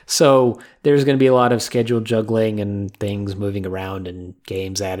 So there's going to be a lot of schedule juggling and things moving around and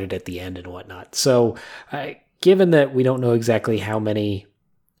games added at the end and whatnot. So given that we don't know exactly how many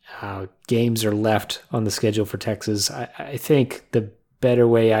games are left on the schedule for Texas, I think the better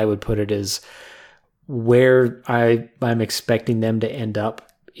way I would put it is where I'm expecting them to end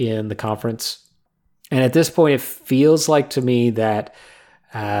up in the conference. And at this point, it feels like to me that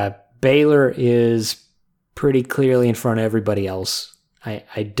Baylor is pretty clearly in front of everybody else.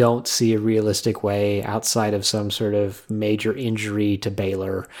 I don't see a realistic way outside of some sort of major injury to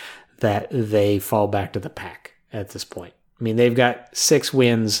Baylor that they fall back to the pack at this point. I mean, they've got 6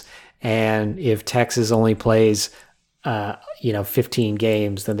 wins, and if Texas only plays, 15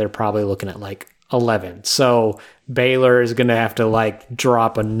 games, then they're probably looking at like 11. So Baylor is going to have to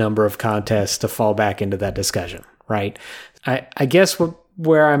drop a number of contests to fall back into that discussion, right? I guess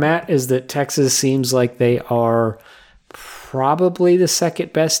where I'm at is that Texas seems like they are probably the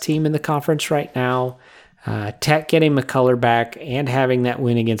second best team in the conference right now. Tech getting McCullough back and having that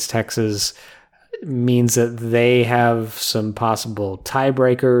win against Texas means that they have some possible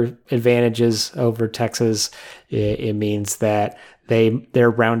tiebreaker advantages over Texas. It means that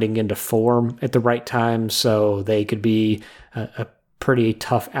they're rounding into form at the right time, so they could be a pretty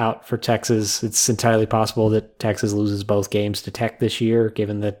tough out for Texas. It's entirely possible that Texas loses both games to Tech this year,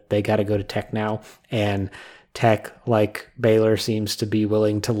 given that they got to go to Tech now. And Tech, like Baylor, seems to be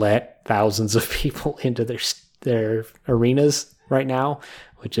willing to let thousands of people into their their arenas right now,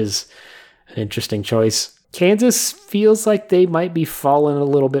 which is an interesting choice. Kansas feels like they might be falling a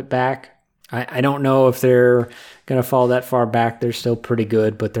little bit back. I don't know if they're going to fall that far back. They're still pretty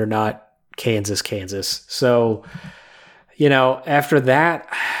good, but they're not Kansas. So, after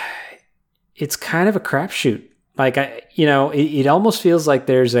that, it's kind of a crapshoot. Like, it almost feels like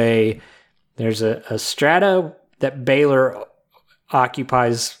there's a strata that Baylor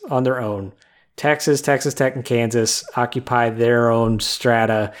occupies on their own. Texas Tech, and Kansas occupy their own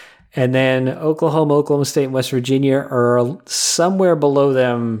strata. And then Oklahoma, Oklahoma State, and West Virginia are somewhere below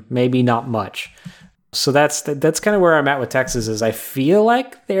them, maybe not much. So that's kind of where I'm at with Texas. Is I feel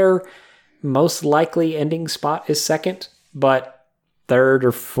like their most likely ending spot is second, but third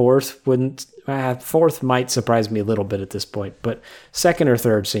or fourth wouldn't. Fourth might surprise me a little bit at this point, but second or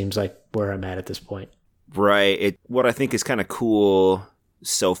third seems like where I'm at this point. Right. What I think is kind of cool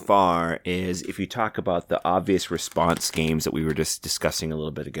so far is if you talk about the obvious response games that we were just discussing a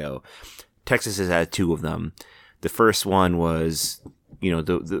little bit ago, Texas has had two of them. The first one was,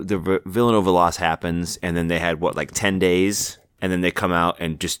 the Villanova loss happens, and then they had 10 days, and then they come out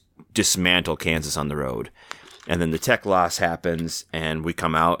and just dismantle Kansas on the road. And then the Tech loss happens, and we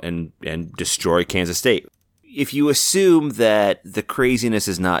come out and destroy Kansas State. If you assume that the craziness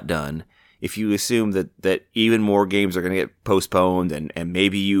is not done, if you assume that even more games are going to get postponed and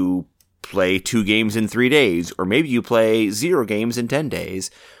maybe you play 2 games in 3 days, or maybe you play 0 games in 10 days,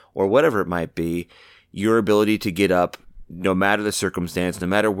 or whatever it might be, your ability to get up, no matter the circumstance, no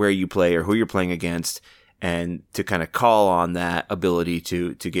matter where you play or who you're playing against, and to kind of call on that ability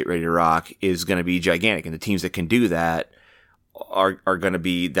to get ready to rock is going to be gigantic. And the teams that can do that are going to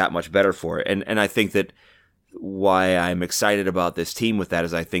be that much better for it. And I think that why I'm excited about this team with that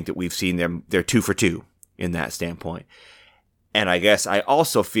is I think that we've seen them, they're 2 for 2 in that standpoint. And I guess I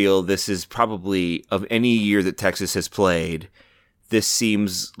also feel this is probably, of any year that Texas has played, this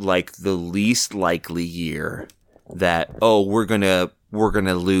seems like the least likely year that, we're going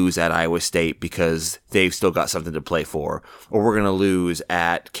to lose at Iowa State because they've still got something to play for, or we're going to lose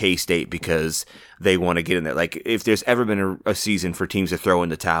at K-State because they want to get in there. Like, if there's ever been a season for teams to throw in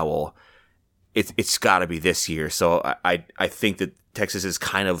the towel, it's got to be this year. So I think that Texas is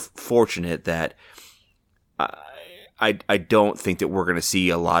kind of fortunate that I don't think that we're going to see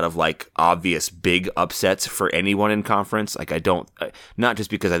a lot of obvious big upsets for anyone in conference. Like, I don't, not just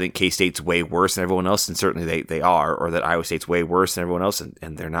because I think K-State's way worse than everyone else, and certainly they are, or that Iowa State's way worse than everyone else,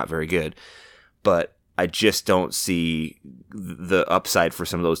 and they're not very good. But I just don't see the upside for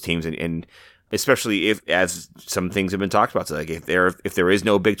some of those teams, and especially if, as some things have been talked about, so if there is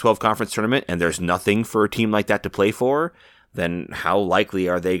no Big 12 conference tournament and there's nothing for a team like that to play for, then how likely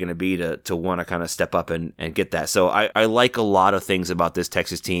are they going to be to want to kind of step up and get that? So I like a lot of things about this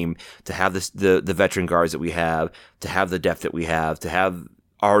Texas team, to have the veteran guards that we have, to have the depth that we have, to have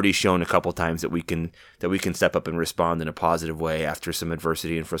already shown a couple times that we can step up and respond in a positive way after some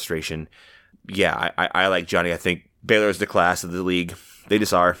adversity and frustration. Yeah, I like Johnny. I think Baylor is the class of the league. They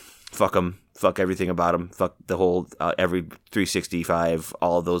just are. Fuck them. Fuck everything about them. Fuck the whole, every 365,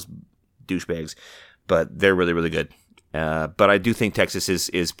 all of those douchebags. But they're really, really good. But I do think Texas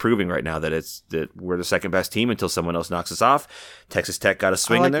is proving right now that we're the second best team until someone else knocks us off. Texas Tech got a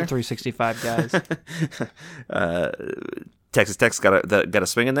swing in there. The 365 guys. Texas Tech's got a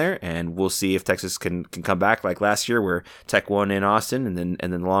swing in there, and we'll see if Texas can come back like last year, where Tech won in Austin, and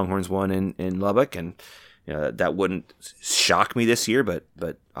then the Longhorns won in Lubbock, and that wouldn't shock me this year. But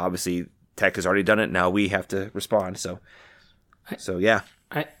obviously Tech has already done it. Now we have to respond. So yeah.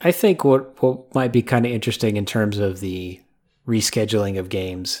 I think what might be kind of interesting in terms of the rescheduling of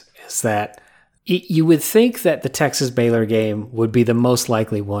games is that you would think that the Texas-Baylor game would be the most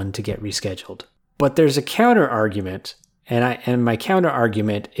likely one to get rescheduled. But there's a counter argument, and my counter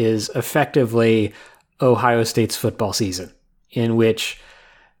argument is effectively Ohio State's football season, in which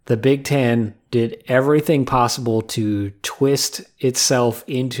the Big Ten did everything possible to twist itself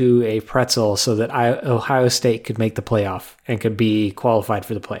into a pretzel so that Ohio State could make the playoff and could be qualified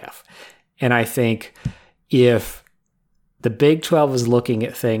for the playoff. And I think if the Big 12 is looking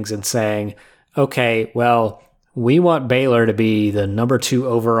at things and saying, okay, well, we want Baylor to be the number 2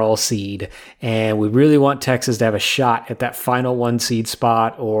 overall seed, and we really want Texas to have a shot at that final 1 seed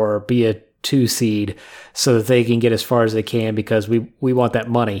spot or be a 2 seed so that they can get as far as they can because we want that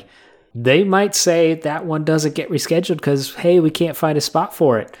money. They might say that one doesn't get rescheduled because, hey, we can't find a spot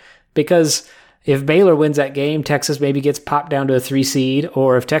for it. Because if Baylor wins that game, Texas maybe gets popped down to a 3 seed,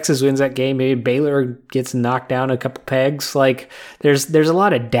 or if Texas wins that game, maybe Baylor gets knocked down a couple pegs. Like, there's a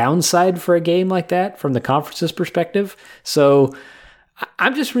lot of downside for a game like that from the conference's perspective. So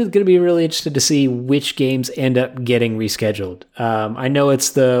I'm just really going to be really interested to see which games end up getting rescheduled. I know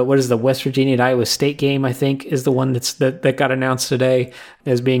it's the West Virginia and Iowa State game, I think, is the one that got announced today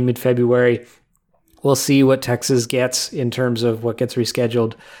as being mid-February. We'll see what Texas gets in terms of what gets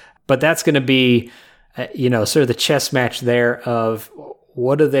rescheduled. But that's going to be, sort of the chess match there of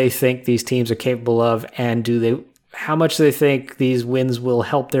what do they think these teams are capable of, and how much do they think these wins will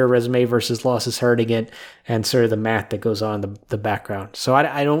help their resume versus losses hurting it, and sort of the math that goes on in the background. So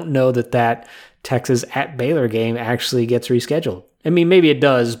I don't know that Texas at Baylor game actually gets rescheduled. I mean, maybe it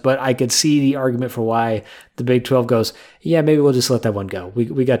does, but I could see the argument for why the Big 12 goes, yeah, maybe we'll just let that one go.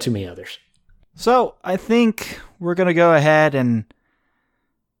 We got too many others. So I think we're going to go ahead and,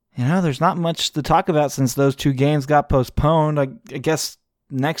 there's not much to talk about since those two games got postponed. I guess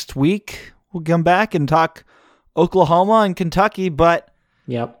next week we'll come back and talk Oklahoma and Kentucky, but...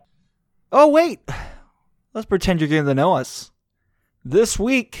 Yep. Oh, wait. Let's pretend you're getting to know us. This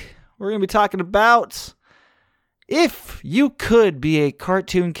week, we're going to be talking about if you could be a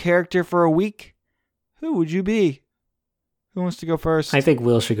cartoon character for a week, who would you be? Who wants to go first? I think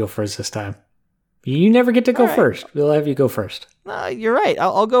Will should go first this time. You never get to go first. We'll have you go first. You're right.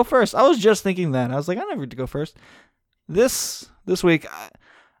 I'll go first. I was just thinking that. I was like, I never get to go first. This week,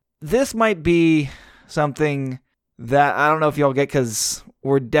 this might be something that I don't know if y'all get because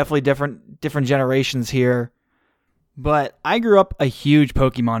we're definitely different generations here. But I grew up a huge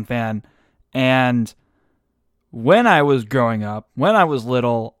Pokemon fan, and when I was growing up, when I was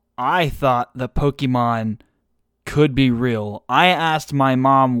little, I thought the Pokemon could be real. I asked my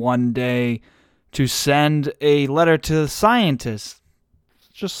mom one day to send a letter to scientists,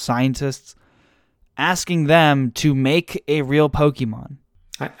 asking them to make a real Pokemon.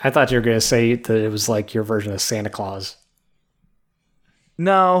 I thought you were going to say that it was like your version of Santa Claus.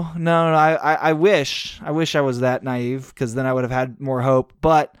 No. I wish I was that naive, because then I would have had more hope.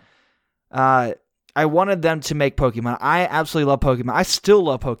 But I wanted them to make Pokemon. I absolutely love Pokemon. I still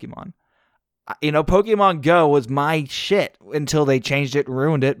love Pokemon. Pokemon Go was my shit until they changed it and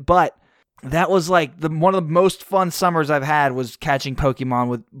ruined it. But that was like one of the most fun summers I've had, was catching Pokemon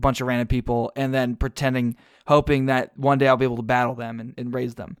with a bunch of random people and then hoping that one day I'll be able to battle them and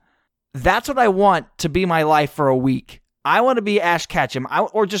raise them. That's what I want to be my life for a week. I want to be Ash Ketchum,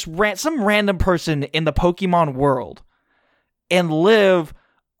 or just some random person in the Pokemon world, and live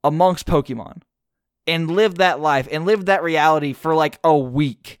amongst Pokemon and live that life and live that reality for like a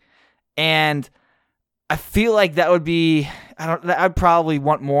week. And I feel like that would be, I'd probably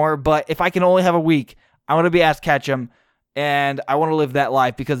want more, but if I can only have a week, I want to be Ash Ketchum, and I want to live that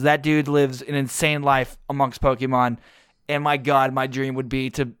life, because that dude lives an insane life amongst Pokemon. And my God, my dream would be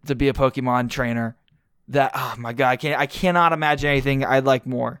to be a Pokemon trainer. Oh my God, I cannot imagine anything I'd like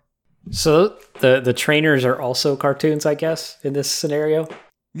more. So the trainers are also cartoons, I guess, in this scenario?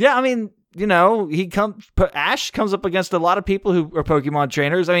 Yeah, I mean, Ash comes up against a lot of people who are Pokemon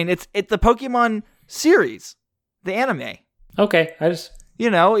trainers. I mean, it's the Pokemon series, the anime. Okay,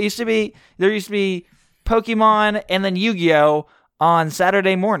 there used to be Pokemon and then Yu-Gi-Oh! On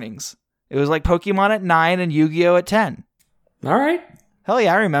Saturday mornings. It was like Pokemon at 9 and Yu-Gi-Oh! At 10. All right. Hell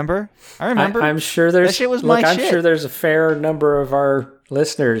yeah, I remember. I'm sure there's... That shit was my shit. I'm sure there's a fair number of our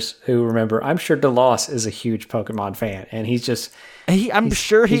listeners who remember. I'm sure DeLoss is a huge Pokemon fan, and he's just... He's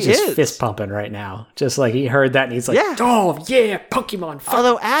just fist pumping right now. Just like he heard that, and he's like, yeah. Oh, yeah, Pokemon.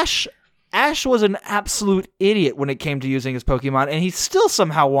 Although Ash was an absolute idiot when it came to using his Pokemon, and he still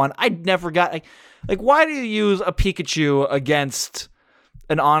somehow won. I never got... Like, why do you use a Pikachu against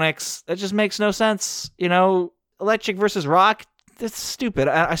an Onix? That just makes no sense. Electric versus Rock? That's stupid.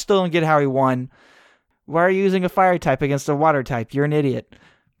 I still don't get how he won. Why are you using a fire type against a water type? You're an idiot.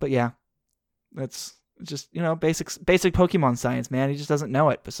 But yeah, that's just, basic Pokemon science, man. He just doesn't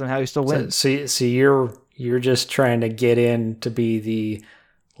know it, but somehow he still wins. So you're just trying to get in to be the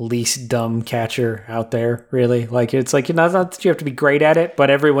least dumb catcher out there, really? Like, it's like, not that you have to be great at it,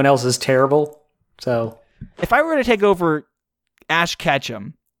 but everyone else is terrible. So if I were to take over Ash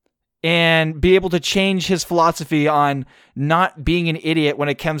Ketchum and be able to change his philosophy on not being an idiot when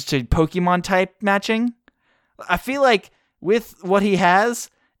it comes to Pokemon type matching, I feel like with what he has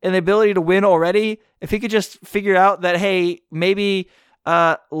and the ability to win already, if he could just figure out that, hey, maybe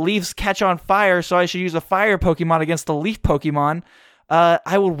leaves catch on fire, so I should use a fire Pokemon against the leaf Pokemon,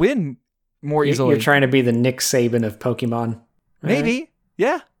 I would win more easily. You're trying to be the Nick Saban of Pokemon. Maybe. Right?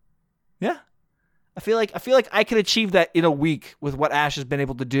 Yeah. I feel like I could achieve that in a week with what Ash has been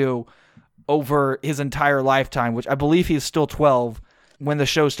able to do over his entire lifetime, which I believe he's still 12 when the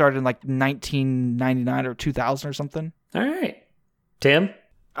show started in like 1999 or 2000 or something. All right. Tim?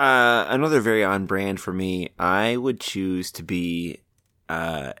 Another very on brand for me. I would choose to be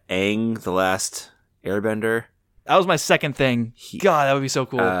Aang, the Last Airbender. That was my second thing. God, that would be so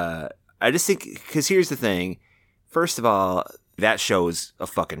cool. I just think, because here's the thing. First of all, that show is a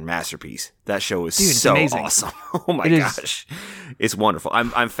fucking masterpiece. That show is so amazing. awesome. Oh my gosh. It's wonderful.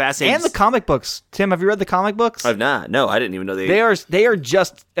 I'm fascinated. And the comic books. Tim, have you read the comic books? I've not. No, I didn't even know They are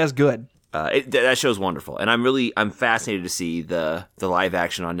just as good. That show's wonderful. And I'm fascinated to see the live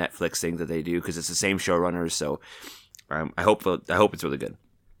action on Netflix thing that they do, because it's the same showrunners. So I hope it's really good.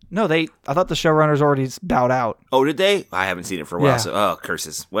 No, I thought the showrunners already bowed out. Oh, did they? I haven't seen it for a while. Yeah. So,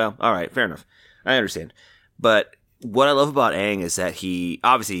 curses. Well, all right, fair enough. I understand. But what I love about Aang is that he's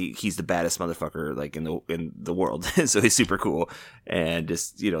the baddest motherfucker like in the world. So he's super cool, and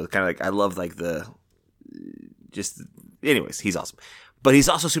just kind of like I love like anyways, he's awesome. But he's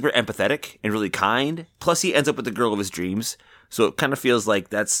also super empathetic and really kind. Plus, he ends up with the girl of his dreams. So it kind of feels like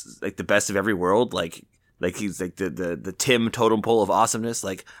that's like the best of every world. Like he's like the Tim totem pole of awesomeness.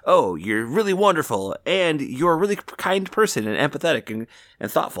 Like, oh, you're really wonderful, and you're a really kind person and empathetic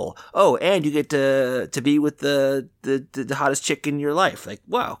and thoughtful. Oh, and you get to be with the hottest chick in your life. Like,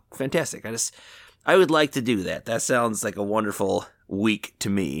 wow, fantastic. I would like to do that. That sounds like a wonderful week to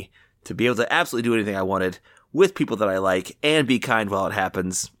me, to be able to absolutely do anything I wanted with people that I like and be kind while it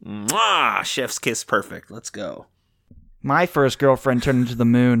happens. Mwah! Chef's kiss, perfect. Let's go. My first girlfriend turned into the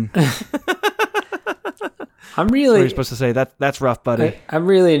moon. I'm What really are you supposed to say? That's rough, buddy. I'm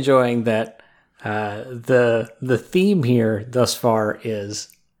really enjoying that. The theme here thus far is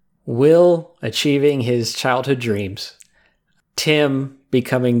Will achieving his childhood dreams, Tim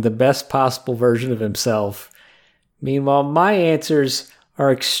becoming the best possible version of himself. Meanwhile, my answers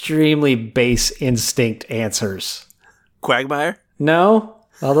are extremely base instinct answers. Quagmire? No,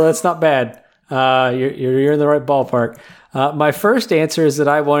 although that's not bad. You're in the right ballpark. My first answer is that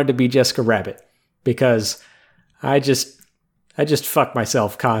I wanted to be Jessica Rabbit because I just fuck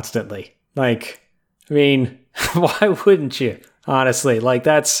myself constantly. Like, I mean, why wouldn't you? Honestly, like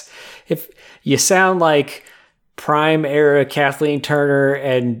if you sound like prime era Kathleen Turner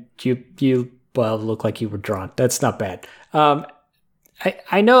and you look like you were drawn. That's not bad.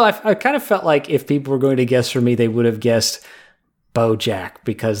 I know I kind of felt like if people were going to guess for me, they would have guessed BoJack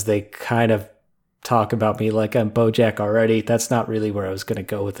because they kind of talk about me like I'm BoJack already. That's not really where I was going to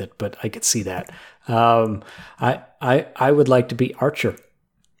go with it, but I could see that. I would like to be Archer.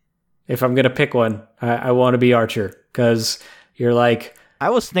 If I'm going to pick one, I want to be Archer because you're like...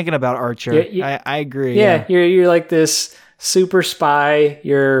 I was thinking about Archer. I agree. Yeah, you're like this super spy.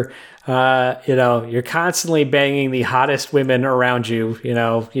 You're you're constantly banging the hottest women around you.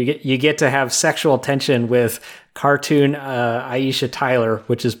 You get to have sexual tension with cartoon Aisha Tyler,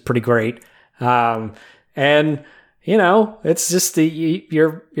 which is pretty great. And it's just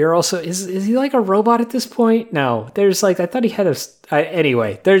you're also is he like a robot at this point? No, there's like I thought he had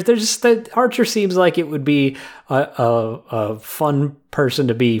anyway. There's just that Archer seems like it would be a fun person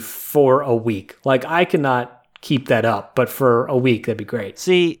to be for a week. Like I cannot keep that up, but for a week that'd be great.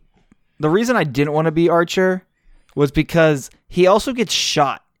 See, the reason I didn't want to be Archer was because he also gets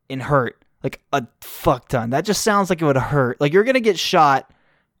shot and hurt like a fuck ton. That just sounds like it would hurt. Like you're gonna get shot.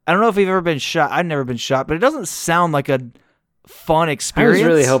 I don't know if you've ever been shot. I've never been shot, but it doesn't sound like a fun experience. I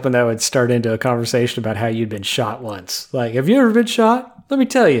was really hoping that would start into a conversation about how you'd been shot once. Like, have you ever been shot? Let me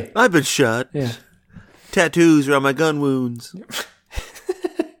tell you. I've been shot. Yeah. Tattoos around my gun wounds.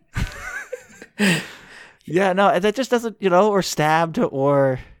 Yeah, no, that just doesn't, or stabbed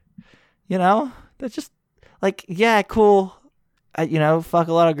or, that just, like, yeah, cool. Fuck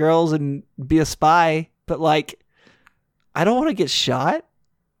a lot of girls and be a spy, but, like, I don't want to get shot.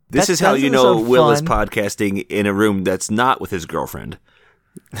 This is how you know Will is podcasting in a room that's not with his girlfriend.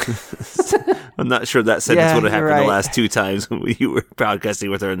 I'm not sure that sentence would have happened the last two times when you were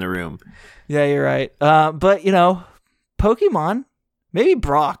podcasting with her in the room. Yeah, you're right. But, Pokemon, maybe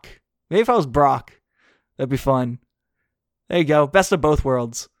Brock. Maybe if I was Brock, that'd be fun. There you go. Best of both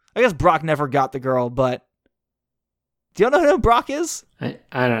worlds. I guess Brock never got the girl, but do y'all know who Brock is? I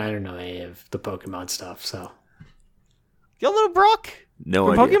don't know any of the Pokemon stuff, so. Y'all know Brock? No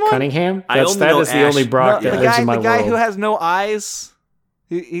From idea. Pokemon? Cunningham? That is the only Brock that lives in my world. The guy world. who has no eyes.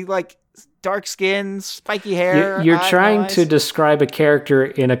 He like dark skin, spiky hair. You're eyes, trying no eyes. to describe a character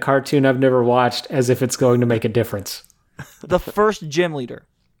in a cartoon I've never watched as if it's going to make a difference. The first gym leader.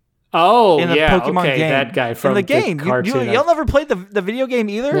 Oh, in the Pokemon game. That guy from in the game. cartoon. Y'all never played the video game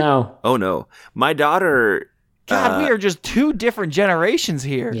either? No. Oh, no. My daughter... God, we are just two different generations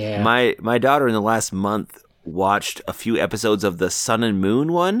here. Yeah. My daughter in the last month watched a few episodes of the Sun and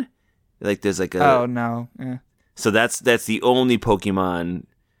Moon one. Like there's like a... Oh, no. Yeah. So that's the only Pokemon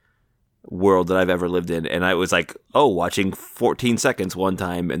world that I've ever lived in. And I was like, watching 14 seconds one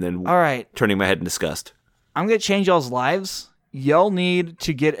time and then All right. turning my head in disgust. I'm going to change y'all's lives. Y'all need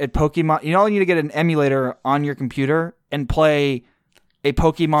to get a Pokemon. Y'all need to get an emulator on your computer and play a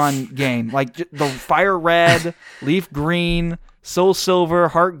Pokemon game. Like the Fire Red, Leaf Green, Soul Silver,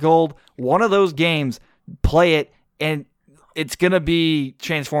 Heart Gold. One of those games. Play it, and it's going to be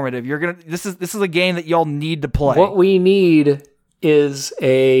transformative. This is a game that y'all need to play. What we need is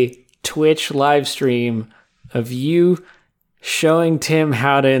a Twitch live stream of you showing Tim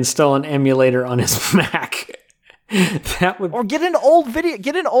how to install an emulator on his Mac. That would, or get an old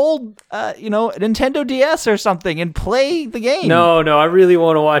Nintendo DS or something and play the game. No, I really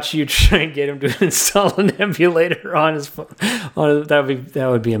want to watch you try and get him to install an emulator on his phone. That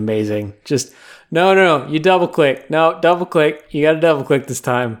would be amazing. Just no, you double click. No, double click. You got to double click this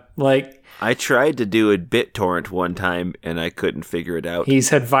time. Like, I tried to do a BitTorrent one time and I couldn't figure it out. He's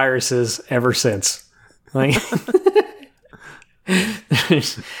had viruses ever since. Like,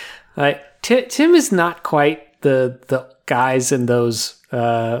 Tim is not quite the guys in those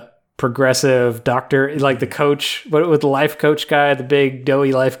progressive doctor, like the coach, with the life coach guy, the big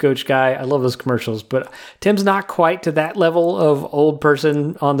doughy life coach guy. I love those commercials, but Tim's not quite to that level of old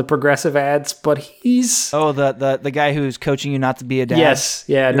person on the progressive ads, but he's the guy who's coaching you not to be a dad. Yes,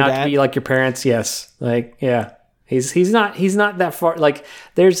 yeah, not to be like your parents. Yes, like yeah. He's not that far. Like,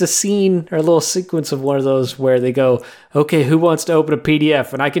 there's a scene or a little sequence of one of those where they go, okay, who wants to open a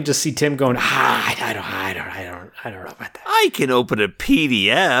PDF? And I can just see Tim going, I don't know about that. I can open a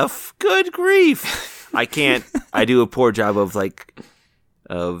PDF. Good grief. I can't. I do a poor job of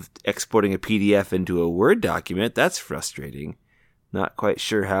exporting a PDF into a Word document. That's frustrating. Not quite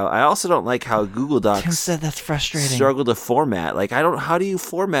sure how. I also don't like how Google Docs Tim said that's frustrating. Struggle to format. Like, how do you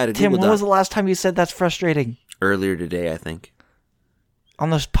format a Tim, Google Doc? when was the last time you said that's frustrating? Earlier today, I think.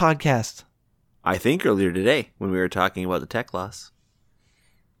 On this podcast. I think earlier today when we were talking about the tech loss.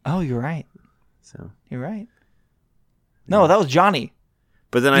 Oh, you're right. So you're right. No, that was Johnny.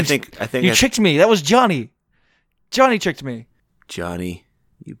 But then I think you tricked me. That was Johnny. Johnny tricked me. Johnny,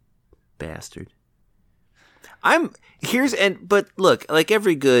 you bastard. But look, like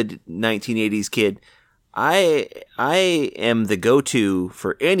every good 1980s kid, I am the go-to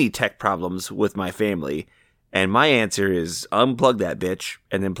for any tech problems with my family. And my answer is unplug that bitch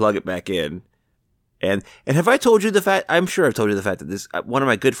and then plug it back in. And have I told you the fact? I'm sure I've told you the fact that this one of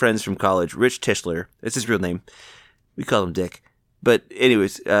my good friends from college, Rich Tischler, that's his real name. We call him Dick. But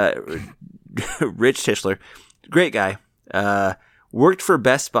anyways, Rich Tischler, great guy. Worked for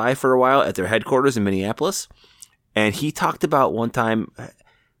Best Buy for a while at their headquarters in Minneapolis. And he talked about one time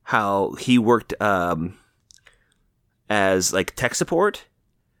how he worked as like tech support.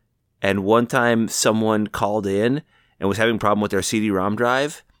 And one time someone called in and was having a problem with their CD-ROM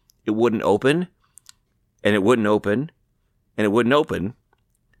drive. It wouldn't open, and it wouldn't open, and it wouldn't open.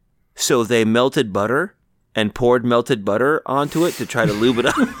 So they melted butter and poured melted butter onto it to try to lube it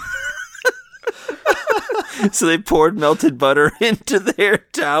up. So they poured melted butter into their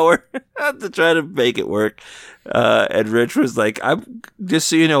tower to try to make it work. And Rich was like, "I'm just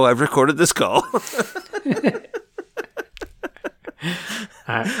so you know, I've recorded this call."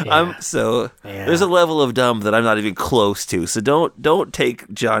 There's a level of dumb that I'm not even close to. So don't take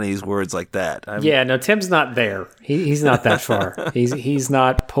Johnny's words like that. No, Tim's not there. He's not that far. he's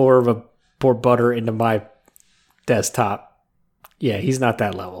not pour butter into my desktop. Yeah, he's not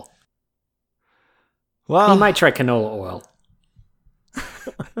that level. Well, he might try canola oil.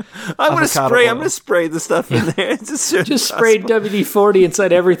 I'm gonna spray the stuff in there. Just spray WD-40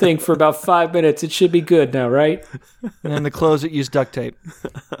 inside everything for about 5 minutes. It should be good now, right? And then to close it, use duct tape.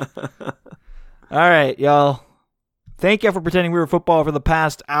 All right, y'all. Thank you for pretending we were football for the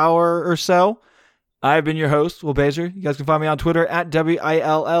past hour or so. I've been your host, Will Baizer. You guys can find me on Twitter at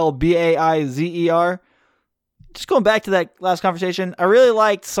WILLBAIZER. Just going back to that last conversation, I really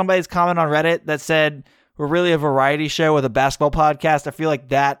liked somebody's comment on Reddit that said we're really a variety show with a basketball podcast. I feel like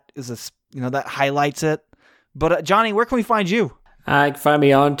that is that highlights it. But Johnny, where can we find you? You can find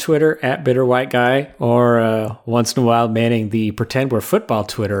me on Twitter at BitterWhiteGuy, or once in a while manning the Pretend We're Football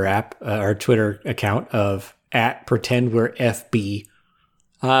Twitter app, or Twitter account of at Pretend We're FB.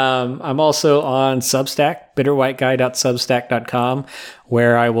 I'm also on Substack, bitterwhiteguy.substack.com,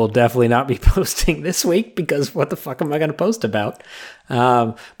 where I will definitely not be posting this week because what the fuck am I going to post about?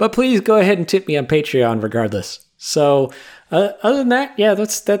 But please go ahead and tip me on Patreon regardless. So other than that, yeah,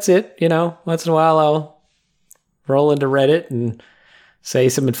 that's it. Once in a while I'll roll into Reddit and say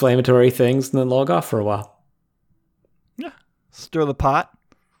some inflammatory things and then log off for a while. Yeah, stir the pot.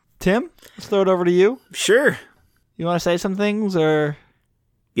 Tim, let's throw it over to you. Sure. You want to say some things or...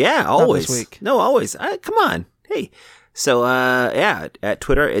 Yeah, always. this week. No, always. Come on. Hey. So, at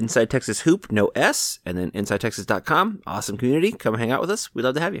Twitter, Inside Texas Hoop, no S, and then InsideTexas.com. Awesome community. Come hang out with us. We'd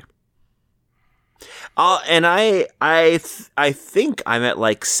love to have you. And I think I'm at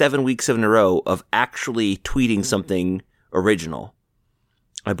like 7 weeks in a row of actually tweeting something original.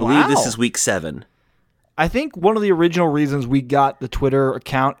 I believe this is week 7. I think one of the original reasons we got the Twitter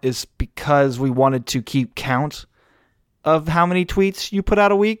account is because we wanted to keep count of how many tweets you put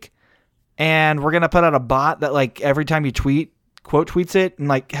out a week. And we're going to put out a bot that like every time you tweet, quote tweets it and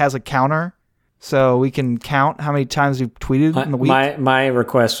like has a counter. So we can count how many times you've tweeted in the week. My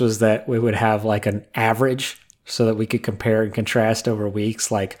request was that we would have like an average so that we could compare and contrast over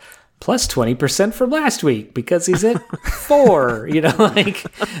weeks, like plus 20% from last week because he's at 4, like.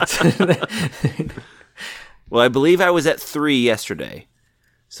 Well, I believe I was at 3 yesterday.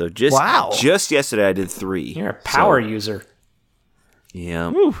 So just yesterday I did 3. You're a power user. Yeah.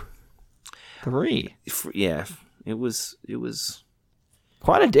 Woo. 3. Yeah. It was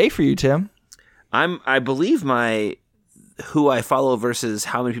Quite a day for you, Tim. I believe my who I follow versus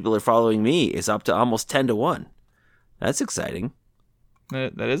how many people are following me is up to almost 10-1. That's exciting.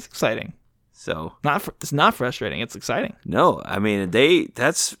 That is exciting. So it's not frustrating. It's exciting. No, I mean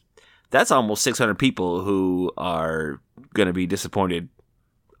that's almost 600 people who are going to be disappointed.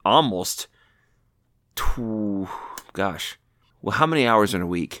 Almost. Gosh. Well, how many hours in a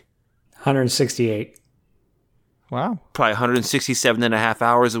week? 168. Wow. Probably 167 and a half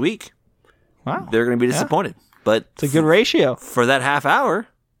hours a week. Wow. They're going to be disappointed. But it's a good ratio. For that half hour,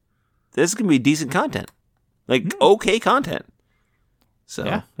 this is going to be decent content. Like, okay content.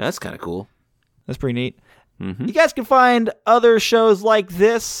 So, that's kind of cool. That's pretty neat. Mm-hmm. You guys can find other shows like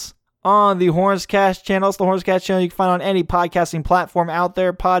this on the Hornscast channel. It's the Hornscast channel you can find on any podcasting platform out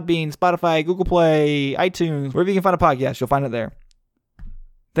there. Podbean, Spotify, Google Play, iTunes. Wherever you can find a podcast, you'll find it there.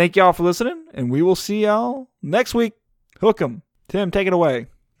 Thank y'all for listening, and we will see y'all next week. Hook 'em. Tim, take it away.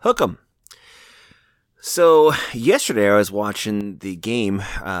 Hook 'em. So, yesterday I was watching the game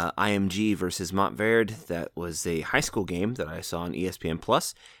IMG versus Montverde. That was a high school game that I saw on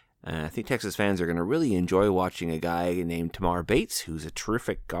ESPN+. I think Texas fans are going to really enjoy watching a guy named Tamar Bates, who's a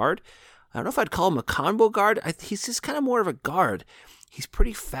terrific guard. I don't know if I'd call him a combo guard. He's just kind of more of a guard. He's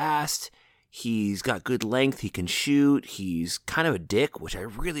pretty fast. He's got good length. He can shoot. He's kind of a dick, which I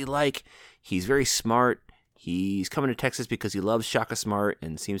really like. He's very smart. He's coming to Texas because he loves Shaka Smart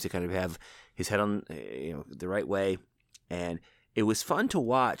and seems to kind of have his head on the right way. And it was fun to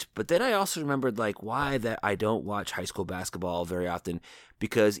watch. But then I also remembered why that I don't watch high school basketball very often,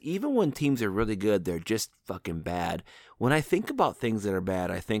 because even when teams are really good, they're just fucking bad. When I think about things that are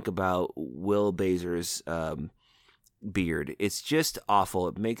bad, I think about Will Bazer's beard. It's just awful.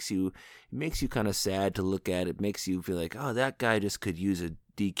 It makes you kind of sad to look at. It makes you feel like, oh, that guy just could use a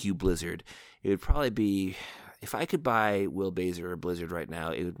DQ Blizzard. It would probably be, if I could buy Will Bazer or Blizzard right now,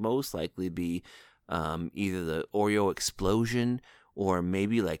 it would most likely be either the Oreo Explosion or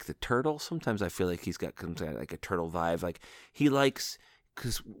maybe like the Turtle. Sometimes I feel like he's got like a turtle vibe. Like he likes,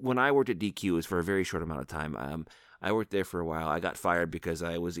 because when I worked at DQ, it was for a very short amount of time. I worked there for a while. I got fired because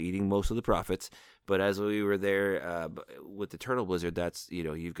I was eating most of the profits. But as we were there with the Turtle Blizzard, that's,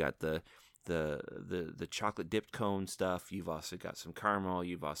 you've got the chocolate dipped cone stuff. You've also got some caramel.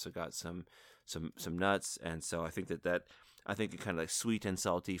 You've also got some nuts. And so I think that I think it kind of like sweet and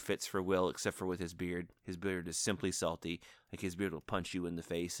salty fits for Will, except for with his beard. His beard is simply salty. Like his beard will punch you in the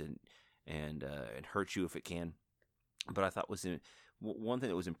face and hurt you if it can. But I thought one thing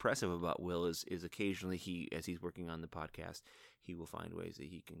that was impressive about Will is occasionally as he's working on the podcast, he will find ways that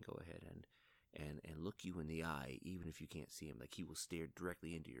he can go ahead and look you in the eye, even if you can't see him. Like he will stare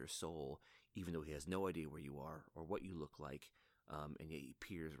directly into your soul, even though he has no idea where you are or what you look like, and yet he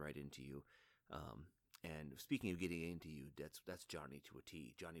peers right into you. And speaking of getting into you, that's Johnny to a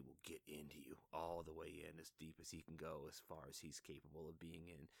T. Johnny will get into you all the way in, as deep as he can go, as far as he's capable of being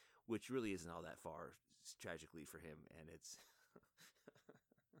in, which really isn't all that far, tragically for him. And it's